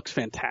 That looks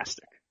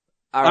fantastic.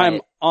 All right.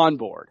 I'm on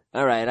board.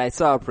 All right, I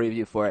saw a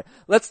preview for it.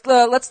 Let's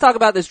talk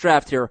about this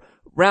draft here.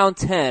 Round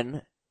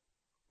 10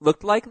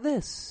 looked like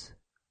this.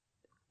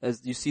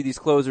 As you see these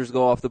closers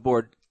go off the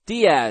board.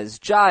 Diaz,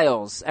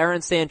 Giles,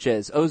 Aaron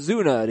Sanchez,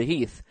 Ozuna to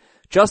Heath,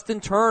 Justin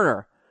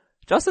Turner.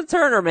 Justin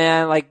Turner,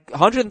 man,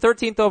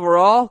 113th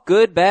overall.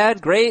 Good, bad,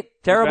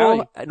 great,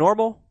 terrible,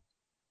 normal.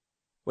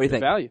 What do you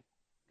think? Value.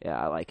 Yeah,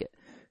 I like it.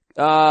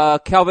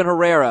 Kelvin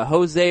Herrera,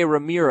 Jose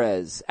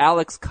Ramirez,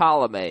 Alex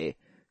Colomé,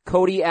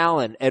 Cody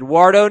Allen,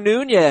 Eduardo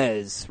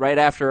Nunez, right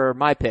after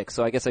my pick,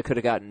 so I guess I could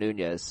have gotten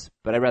Nunez,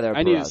 but I'd rather have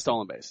I needed Peraza.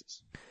 stolen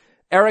bases.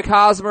 Eric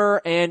Hosmer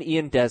and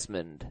Ian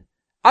Desmond.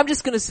 I'm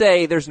just gonna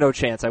say there's no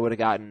chance I would have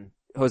gotten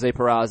Jose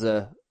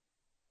Peraza,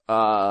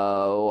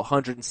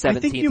 117th I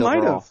think you overall.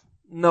 might have.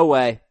 No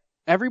way.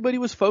 Everybody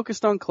was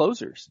focused on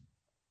closers.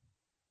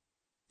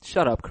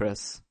 Shut up,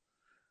 Chris.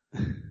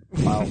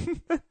 Wow.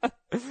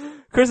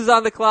 Chris is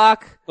on the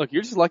clock. Look,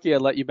 you're just lucky I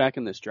let you back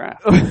in this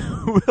draft.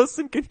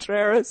 Wilson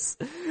Contreras,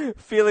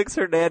 Felix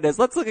Hernandez.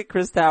 Let's look at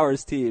Chris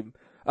Towers' team.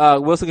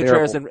 Wilson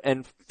Contreras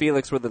and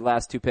Felix were the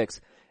last 2 picks.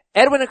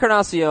 Edwin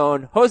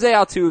Encarnacion, Jose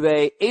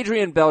Altuve,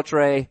 Adrian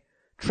Beltre,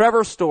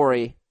 Trevor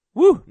Story.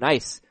 Woo,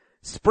 nice.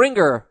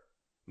 Springer,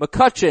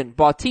 McCutchen,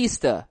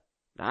 Bautista.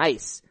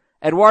 Nice.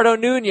 Eduardo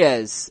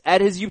Nunez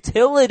at his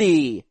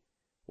utility.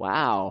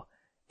 Wow.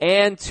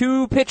 And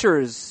 2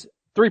 pitchers.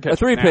 3 pitchers.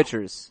 3 now.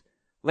 pitchers.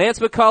 Lance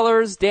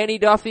McCullers, Danny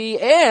Duffy,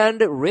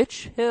 and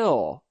Rich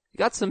Hill. You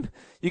got some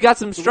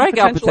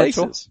strikeout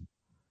potential. Aces.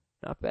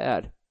 Not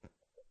bad.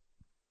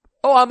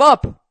 Oh, I'm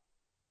up.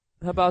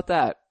 How about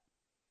that?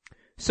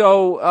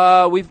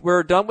 So,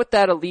 we're done with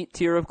that elite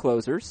tier of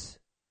closers.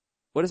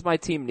 What does my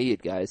team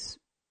need, guys?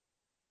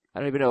 I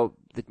don't even know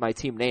my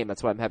team name.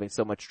 That's why I'm having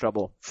so much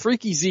trouble.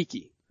 Freaky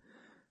Zeke.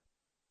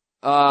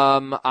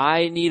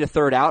 I need a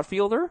third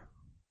outfielder.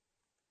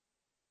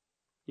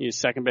 You need a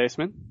second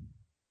baseman.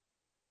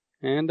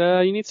 And,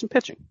 you need some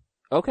pitching.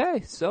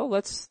 Okay, so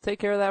let's take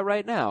care of that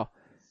right now.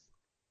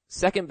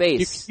 Second You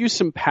base. could use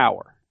some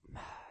power.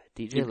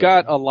 DJ You've Lee.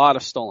 got a lot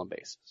of stolen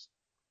bases.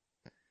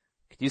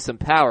 Could use some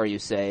power, you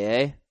say,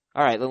 eh?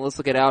 Alright, then let's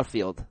look at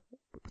outfield.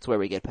 That's where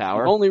we get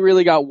power. You've only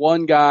really got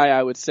one guy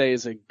I would say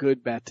is a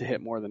good bet to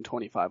hit more than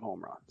 25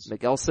 home runs.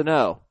 Miguel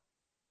Sano.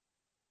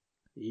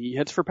 He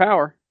hits for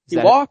power. He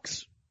that-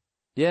 walks.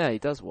 Yeah, he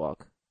does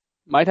walk.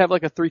 Might have a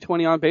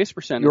 320 on base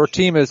percentage. Your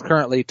team is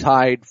currently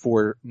tied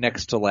for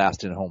next to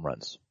last in home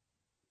runs.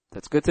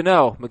 That's good to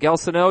know. Miguel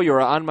Sano,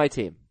 you're on my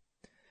team.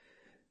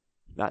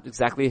 Not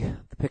exactly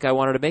the pick I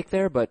wanted to make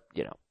there, but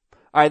you know.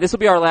 All right, this will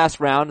be our last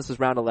round. This is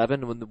round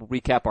 11 when we'll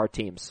recap our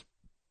teams.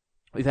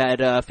 We've had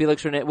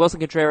Wilson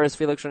Contreras,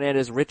 Felix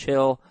Hernandez, Rich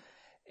Hill,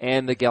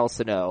 and Miguel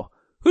Sano.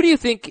 Who do you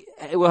think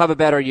will have a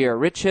better year,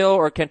 Rich Hill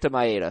or Kenta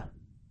Maeda?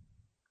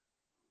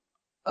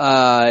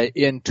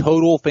 In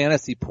total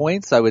fantasy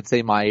points, I would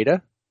say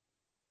Maeda.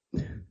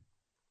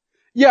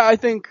 Yeah, I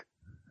think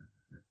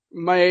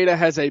Maeda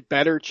has a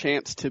better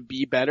chance to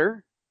be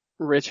better.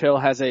 Rich Hill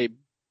has a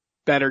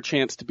better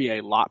chance to be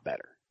a lot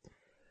better,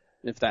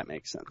 if that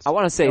makes sense. I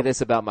want to say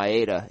this about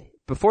Maeda.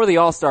 Before the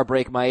All-Star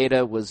break,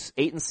 Maeda was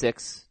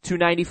 8-6,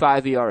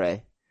 2.95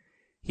 ERA.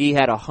 He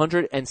had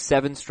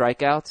 107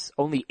 strikeouts,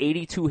 only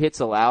 82 hits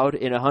allowed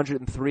in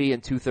 103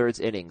 2/3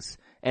 innings,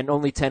 and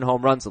only 10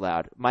 home runs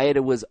allowed.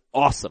 Maeda was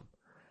awesome.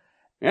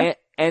 Yeah.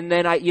 And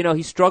then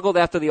he struggled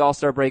after the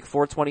All-Star break,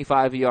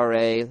 4.25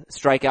 ERA,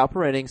 strikeout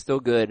per inning, still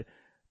good,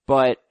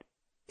 but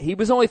he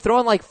was only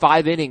throwing like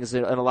 5 innings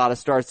in a lot of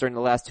starts during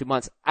the last 2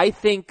 months. I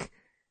think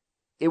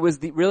it was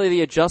really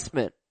the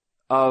adjustment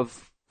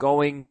of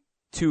going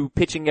to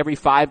pitching every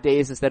 5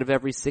 days instead of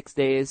every 6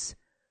 days.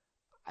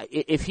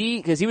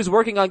 Cause he was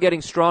working on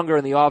getting stronger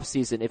in the off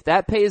season. If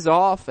that pays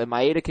off and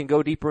Maeda can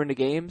go deeper into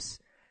games,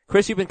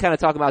 Chris, you've been kind of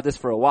talking about this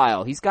for a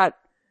while. He's got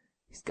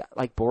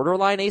like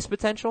borderline ace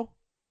potential.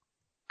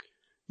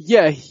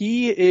 Yeah,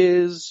 he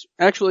is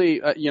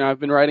actually, I've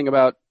been writing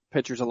about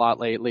pitchers a lot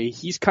lately.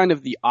 He's kind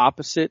of the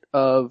opposite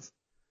of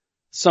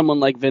someone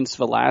like Vince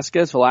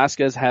Velasquez.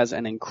 Velasquez has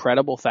an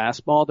incredible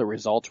fastball. The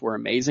results were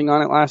amazing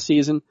on it last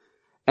season,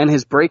 and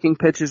his breaking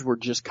pitches were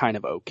just kind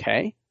of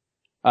okay.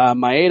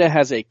 Maeda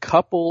has a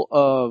couple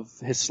of,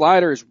 his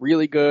slider is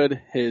really good.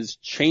 His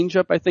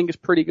changeup, I think, is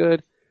pretty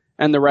good.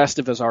 And the rest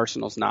of his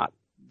arsenal's not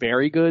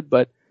very good,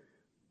 but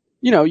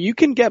you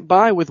can get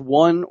by with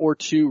 1 or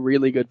 2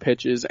 really good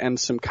pitches and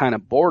some kind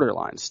of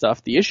borderline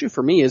stuff. The issue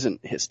for me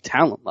isn't his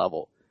talent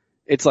level.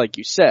 It's like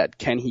you said,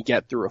 can he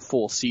get through a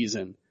full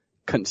season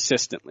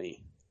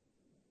consistently?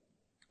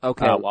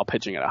 Okay. While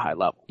pitching at a high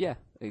level. Yeah,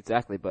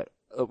 exactly. But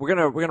we're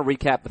gonna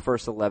recap the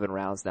first 11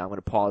 rounds now. I'm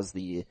gonna pause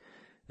the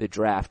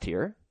draft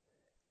here,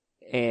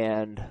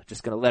 and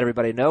just gonna let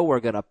everybody know we're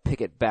gonna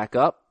pick it back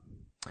up.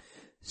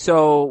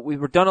 So we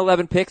were done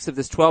 11 picks of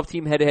this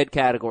 12-team head-to-head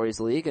categories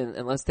league,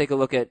 and let's take a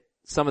look at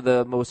some of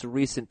the most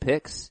recent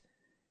picks.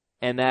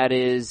 And that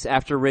is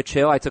after Rich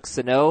Hill, I took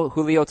Sano,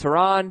 Julio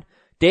Teheran,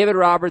 David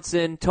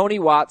Robertson, Tony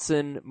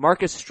Watson,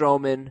 Marcus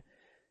Stroman,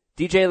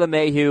 DJ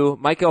LeMahieu,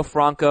 Michael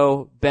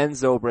Franco, Ben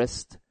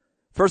Zobrist.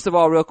 First of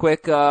all, real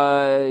quick,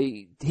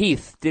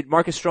 Heath, did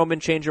Marcus Stroman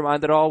change your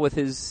mind at all with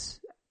his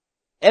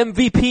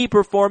MVP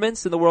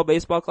performance in the World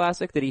Baseball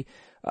Classic? Did he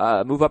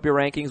move up your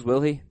rankings?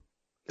 Will he?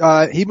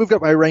 He moved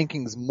up my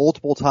rankings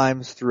multiple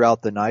times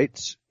throughout the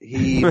night.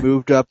 He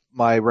moved up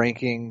my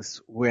rankings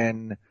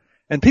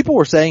and people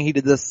were saying he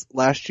did this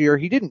last year.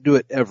 He didn't do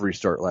it every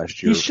start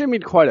last year. He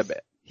shimmied quite a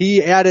bit.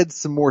 He added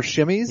some more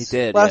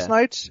shimmies last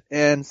night,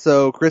 and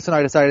so Chris and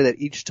I decided that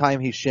each time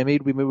he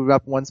shimmied, we moved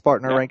up 1 spot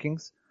in our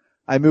rankings.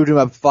 I moved him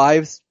up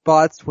 5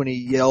 spots when he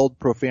yelled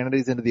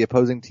profanities into the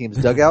opposing team's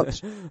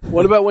dugout.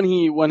 What about when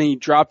he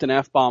dropped an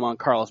F-bomb on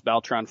Carlos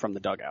Beltran from the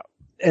dugout?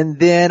 And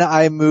then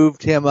I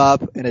moved him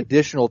up an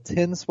additional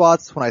 10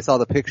 spots when I saw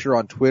the picture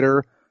on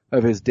Twitter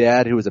of his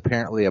dad, who was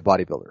apparently a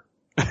bodybuilder.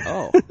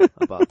 Oh, how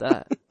about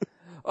that?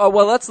 Oh,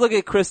 well, let's look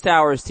at Chris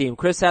Towers' team.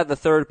 Chris had the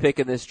 3rd pick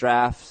in this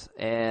draft,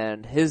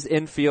 and his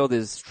infield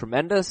is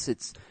tremendous.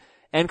 It's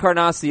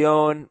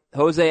Encarnacion,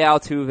 Jose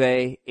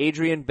Altuve,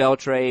 Adrian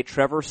Beltre,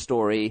 Trevor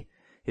Story.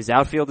 His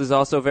outfield is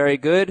also very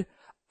good.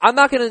 I'm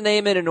not going to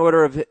name it in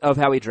order of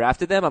how he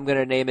drafted them. I'm going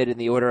to name it in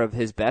the order of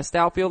his best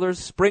outfielders: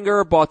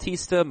 Springer,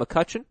 Bautista,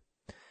 McCutchen.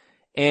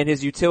 And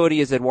his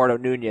utility is Eduardo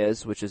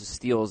Nunez, which is a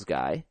steals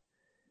guy.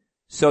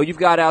 So you've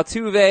got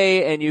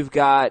Altuve, and you've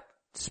got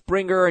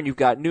Springer, and you've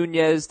got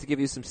Nunez to give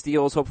you some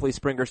steals. Hopefully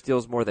Springer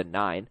steals more than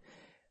 9.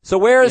 So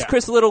where is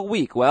Chris a little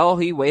weak? Well,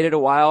 he waited a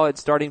while at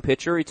starting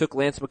pitcher. He took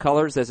Lance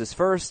McCullers as his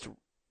first.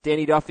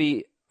 Danny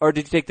Duffy, or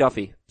did you take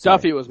Duffy? Sorry.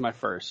 Duffy was my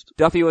first.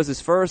 Duffy was his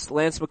first,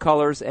 Lance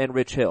McCullers, and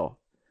Rich Hill.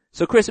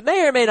 So Chris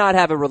may or may not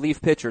have a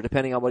relief pitcher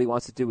depending on what he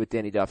wants to do with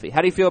Danny Duffy.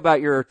 How do you feel about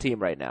your team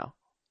right now?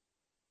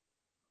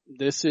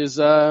 This is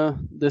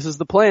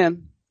the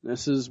plan.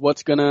 This is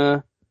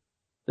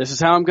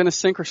how I'm gonna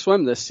sink or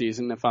swim this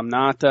season. If I'm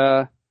not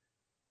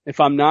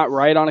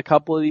right on a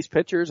couple of these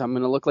pitchers, I'm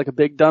gonna look like a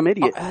big dumb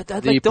idiot.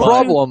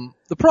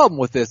 The problem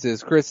with this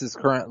is Chris is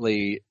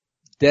currently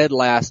dead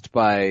last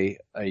by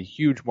a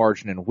huge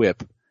margin in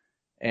WHIP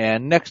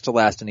and next to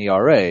last in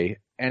ERA.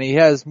 And he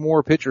has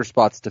more pitcher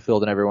spots to fill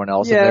than everyone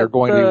else, and they're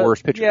going to be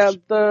worse pitchers. Yeah,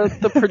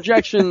 the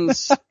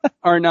projections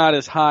are not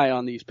as high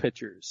on these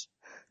pitchers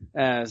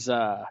as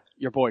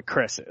your boy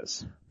Chris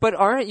is. But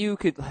aren't you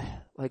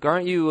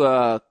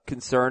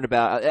concerned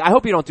about? I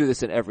hope you don't do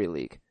this in every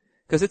league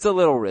because it's a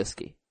little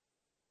risky.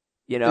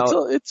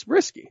 It's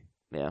risky.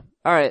 Yeah.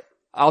 All right.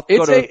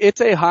 It's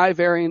a high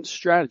variance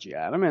strategy,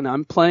 Adam, and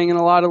I'm playing in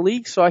a lot of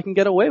leagues, so I can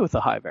get away with a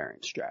high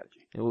variance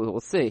strategy. We'll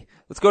see.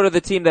 Let's go to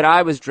the team that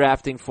I was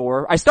drafting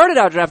for. I started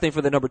out drafting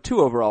for the number 2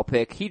 overall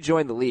pick. He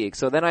joined the league.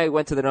 So then I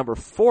went to the number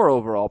 4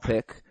 overall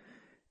pick.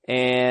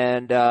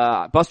 And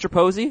Buster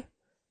Posey,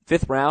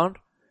 5th round.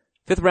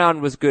 5th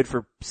round was good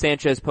for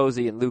Sanchez,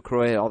 Posey, and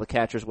Lucroy. All the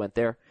catchers went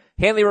there.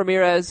 Hanley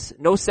Ramirez,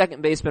 no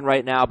second baseman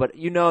right now, but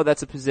you know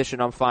that's a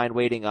position I'm fine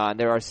waiting on.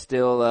 There are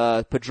still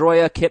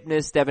Pedroia,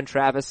 Kipnis, Devin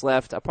Travis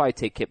left. I'll probably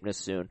take Kipnis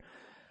soon.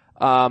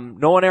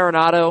 Nolan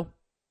Arenado,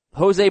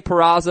 Jose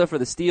Peraza for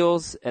the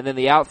Steels, and then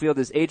the outfield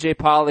is AJ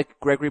Pollock,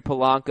 Gregory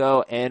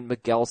Polanco, and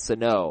Miguel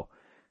Sano.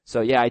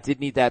 So yeah, I did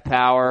need that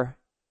power,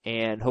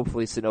 and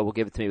hopefully Sano will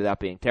give it to me without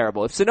being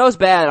terrible. If Sano's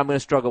bad, I'm going to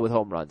struggle with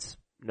home runs.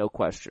 No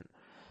question.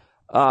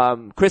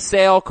 Chris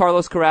Sale,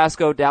 Carlos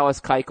Carrasco, Dallas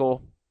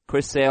Keuchel,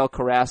 Chris Sale,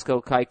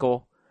 Carrasco,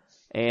 Keuchel,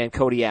 and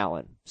Cody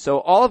Allen. So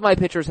all of my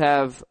pitchers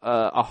have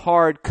a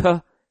hard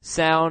K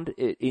sound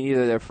in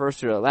either their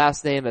first or their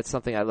last name. That's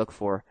something I look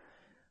for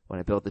when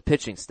I build the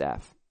pitching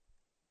staff.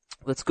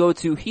 Let's go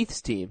to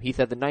Heath's team. Heath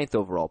had the 9th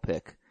overall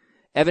pick.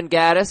 Evan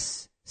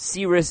Gattis,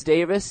 Cyrus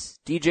Davis,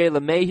 DJ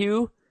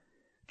LeMahieu,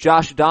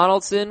 Josh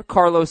Donaldson,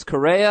 Carlos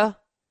Correa.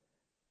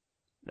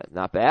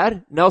 Not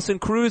bad. Nelson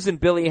Cruz and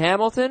Billy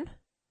Hamilton.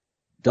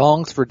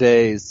 Dongs for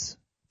days.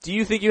 Do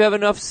you think you have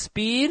enough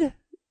speed? Do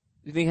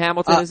you think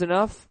Hamilton is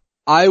enough?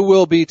 I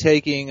will be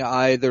taking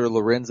either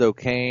Lorenzo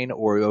Cain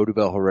or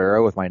Odubel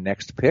Herrera with my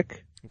next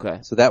pick. Okay.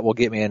 So that will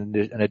get me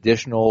an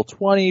additional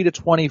 20 to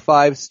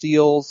 25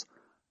 steals.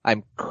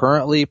 I'm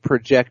currently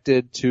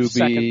projected to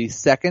be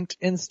second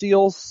in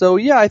steals. So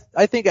yeah,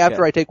 I think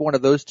after I take one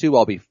of those two,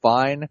 I'll be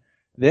fine.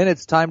 Then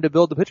it's time to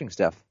build the pitching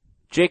staff.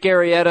 Jake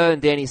Arrieta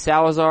and Danny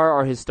Salazar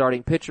are his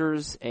starting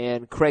pitchers,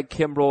 and Craig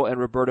Kimbrell and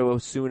Roberto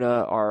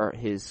Osuna are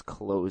his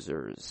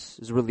closers,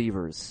 his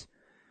relievers.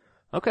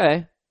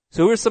 Okay.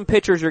 So who are some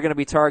pitchers you're going to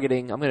be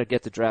targeting? I'm going to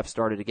get the draft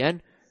started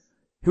again.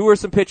 Who are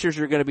some pitchers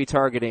you're going to be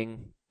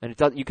targeting? And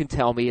you can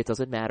tell me, it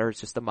doesn't matter, it's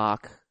just a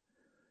mock.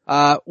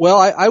 Well,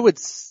 I would,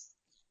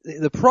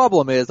 the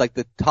problem is, like,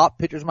 the top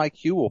pitchers in my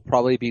queue will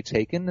probably be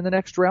taken in the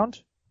next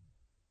round.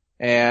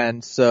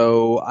 And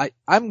so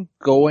I'm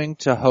going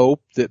to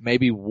hope that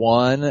maybe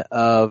one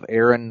of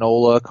Aaron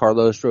Nola,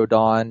 Carlos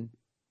Rodon,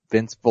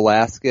 Vince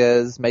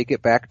Velasquez make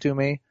it back to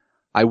me.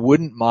 I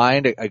wouldn't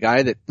mind a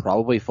guy that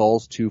probably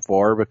falls too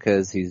far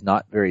because he's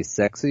not very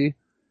sexy.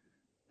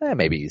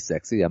 Maybe he's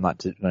sexy. I'm not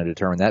going to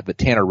determine that. But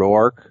Tanner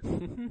Roark,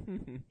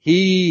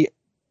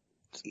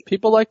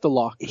 people like the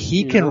lock.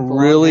 He can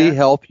really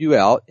help you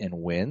out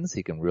in wins.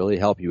 He can really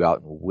help you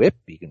out in WHIP.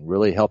 He can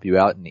really help you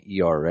out in the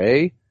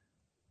ERA.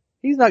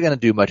 He's not going to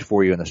do much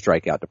for you in the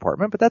strikeout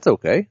department, but that's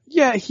okay.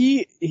 Yeah,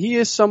 he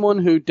is someone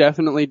who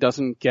definitely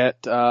doesn't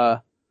get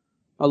a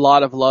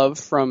lot of love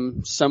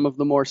from some of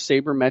the more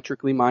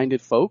sabermetrically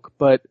minded folk,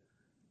 but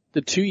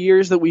the 2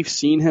 years that we've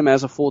seen him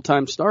as a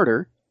full-time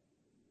starter,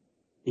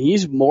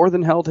 he's more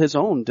than held his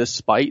own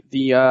despite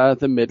the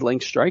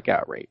middling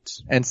strikeout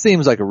rates. And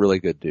seems like a really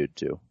good dude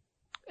too.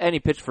 And he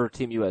pitched for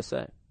Team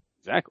USA.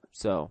 Exactly.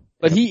 So,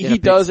 but he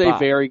does a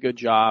very good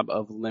job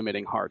of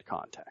limiting hard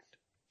contact.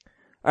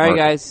 All right,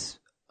 guys.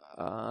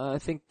 I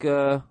think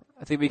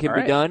we can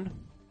be done.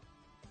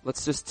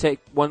 Let's just take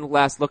one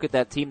last look at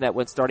that team that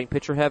went starting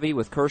pitcher heavy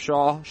with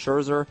Kershaw,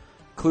 Scherzer,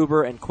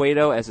 Kluber, and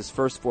Cueto as his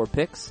first 4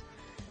 picks.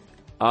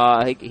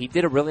 He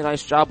did a really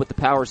nice job with the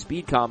power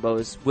speed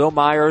combos. Will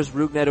Myers,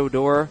 Rougned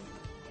Odor,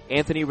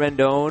 Anthony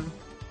Rendon,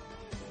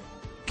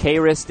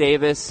 Kairis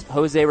Davis,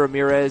 Jose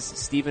Ramirez,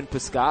 Steven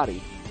Piscotty.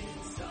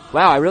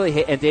 Wow, I really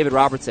hate, and David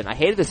Robertson. I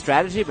hated the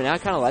strategy, but now I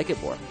kind of like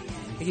it more. I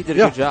think he did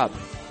a good job.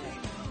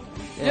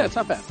 Yeah, it's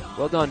not bad.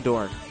 Well done,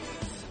 Dorn.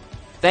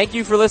 Thank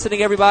you for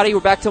listening, everybody.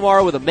 We're back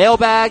tomorrow with a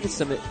mailbag,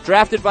 some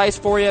draft advice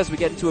for you as we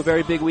get into a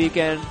very big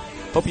weekend.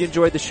 Hope you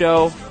enjoyed the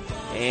show,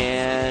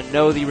 and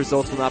know the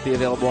results will not be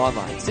available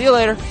online. See you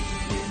later.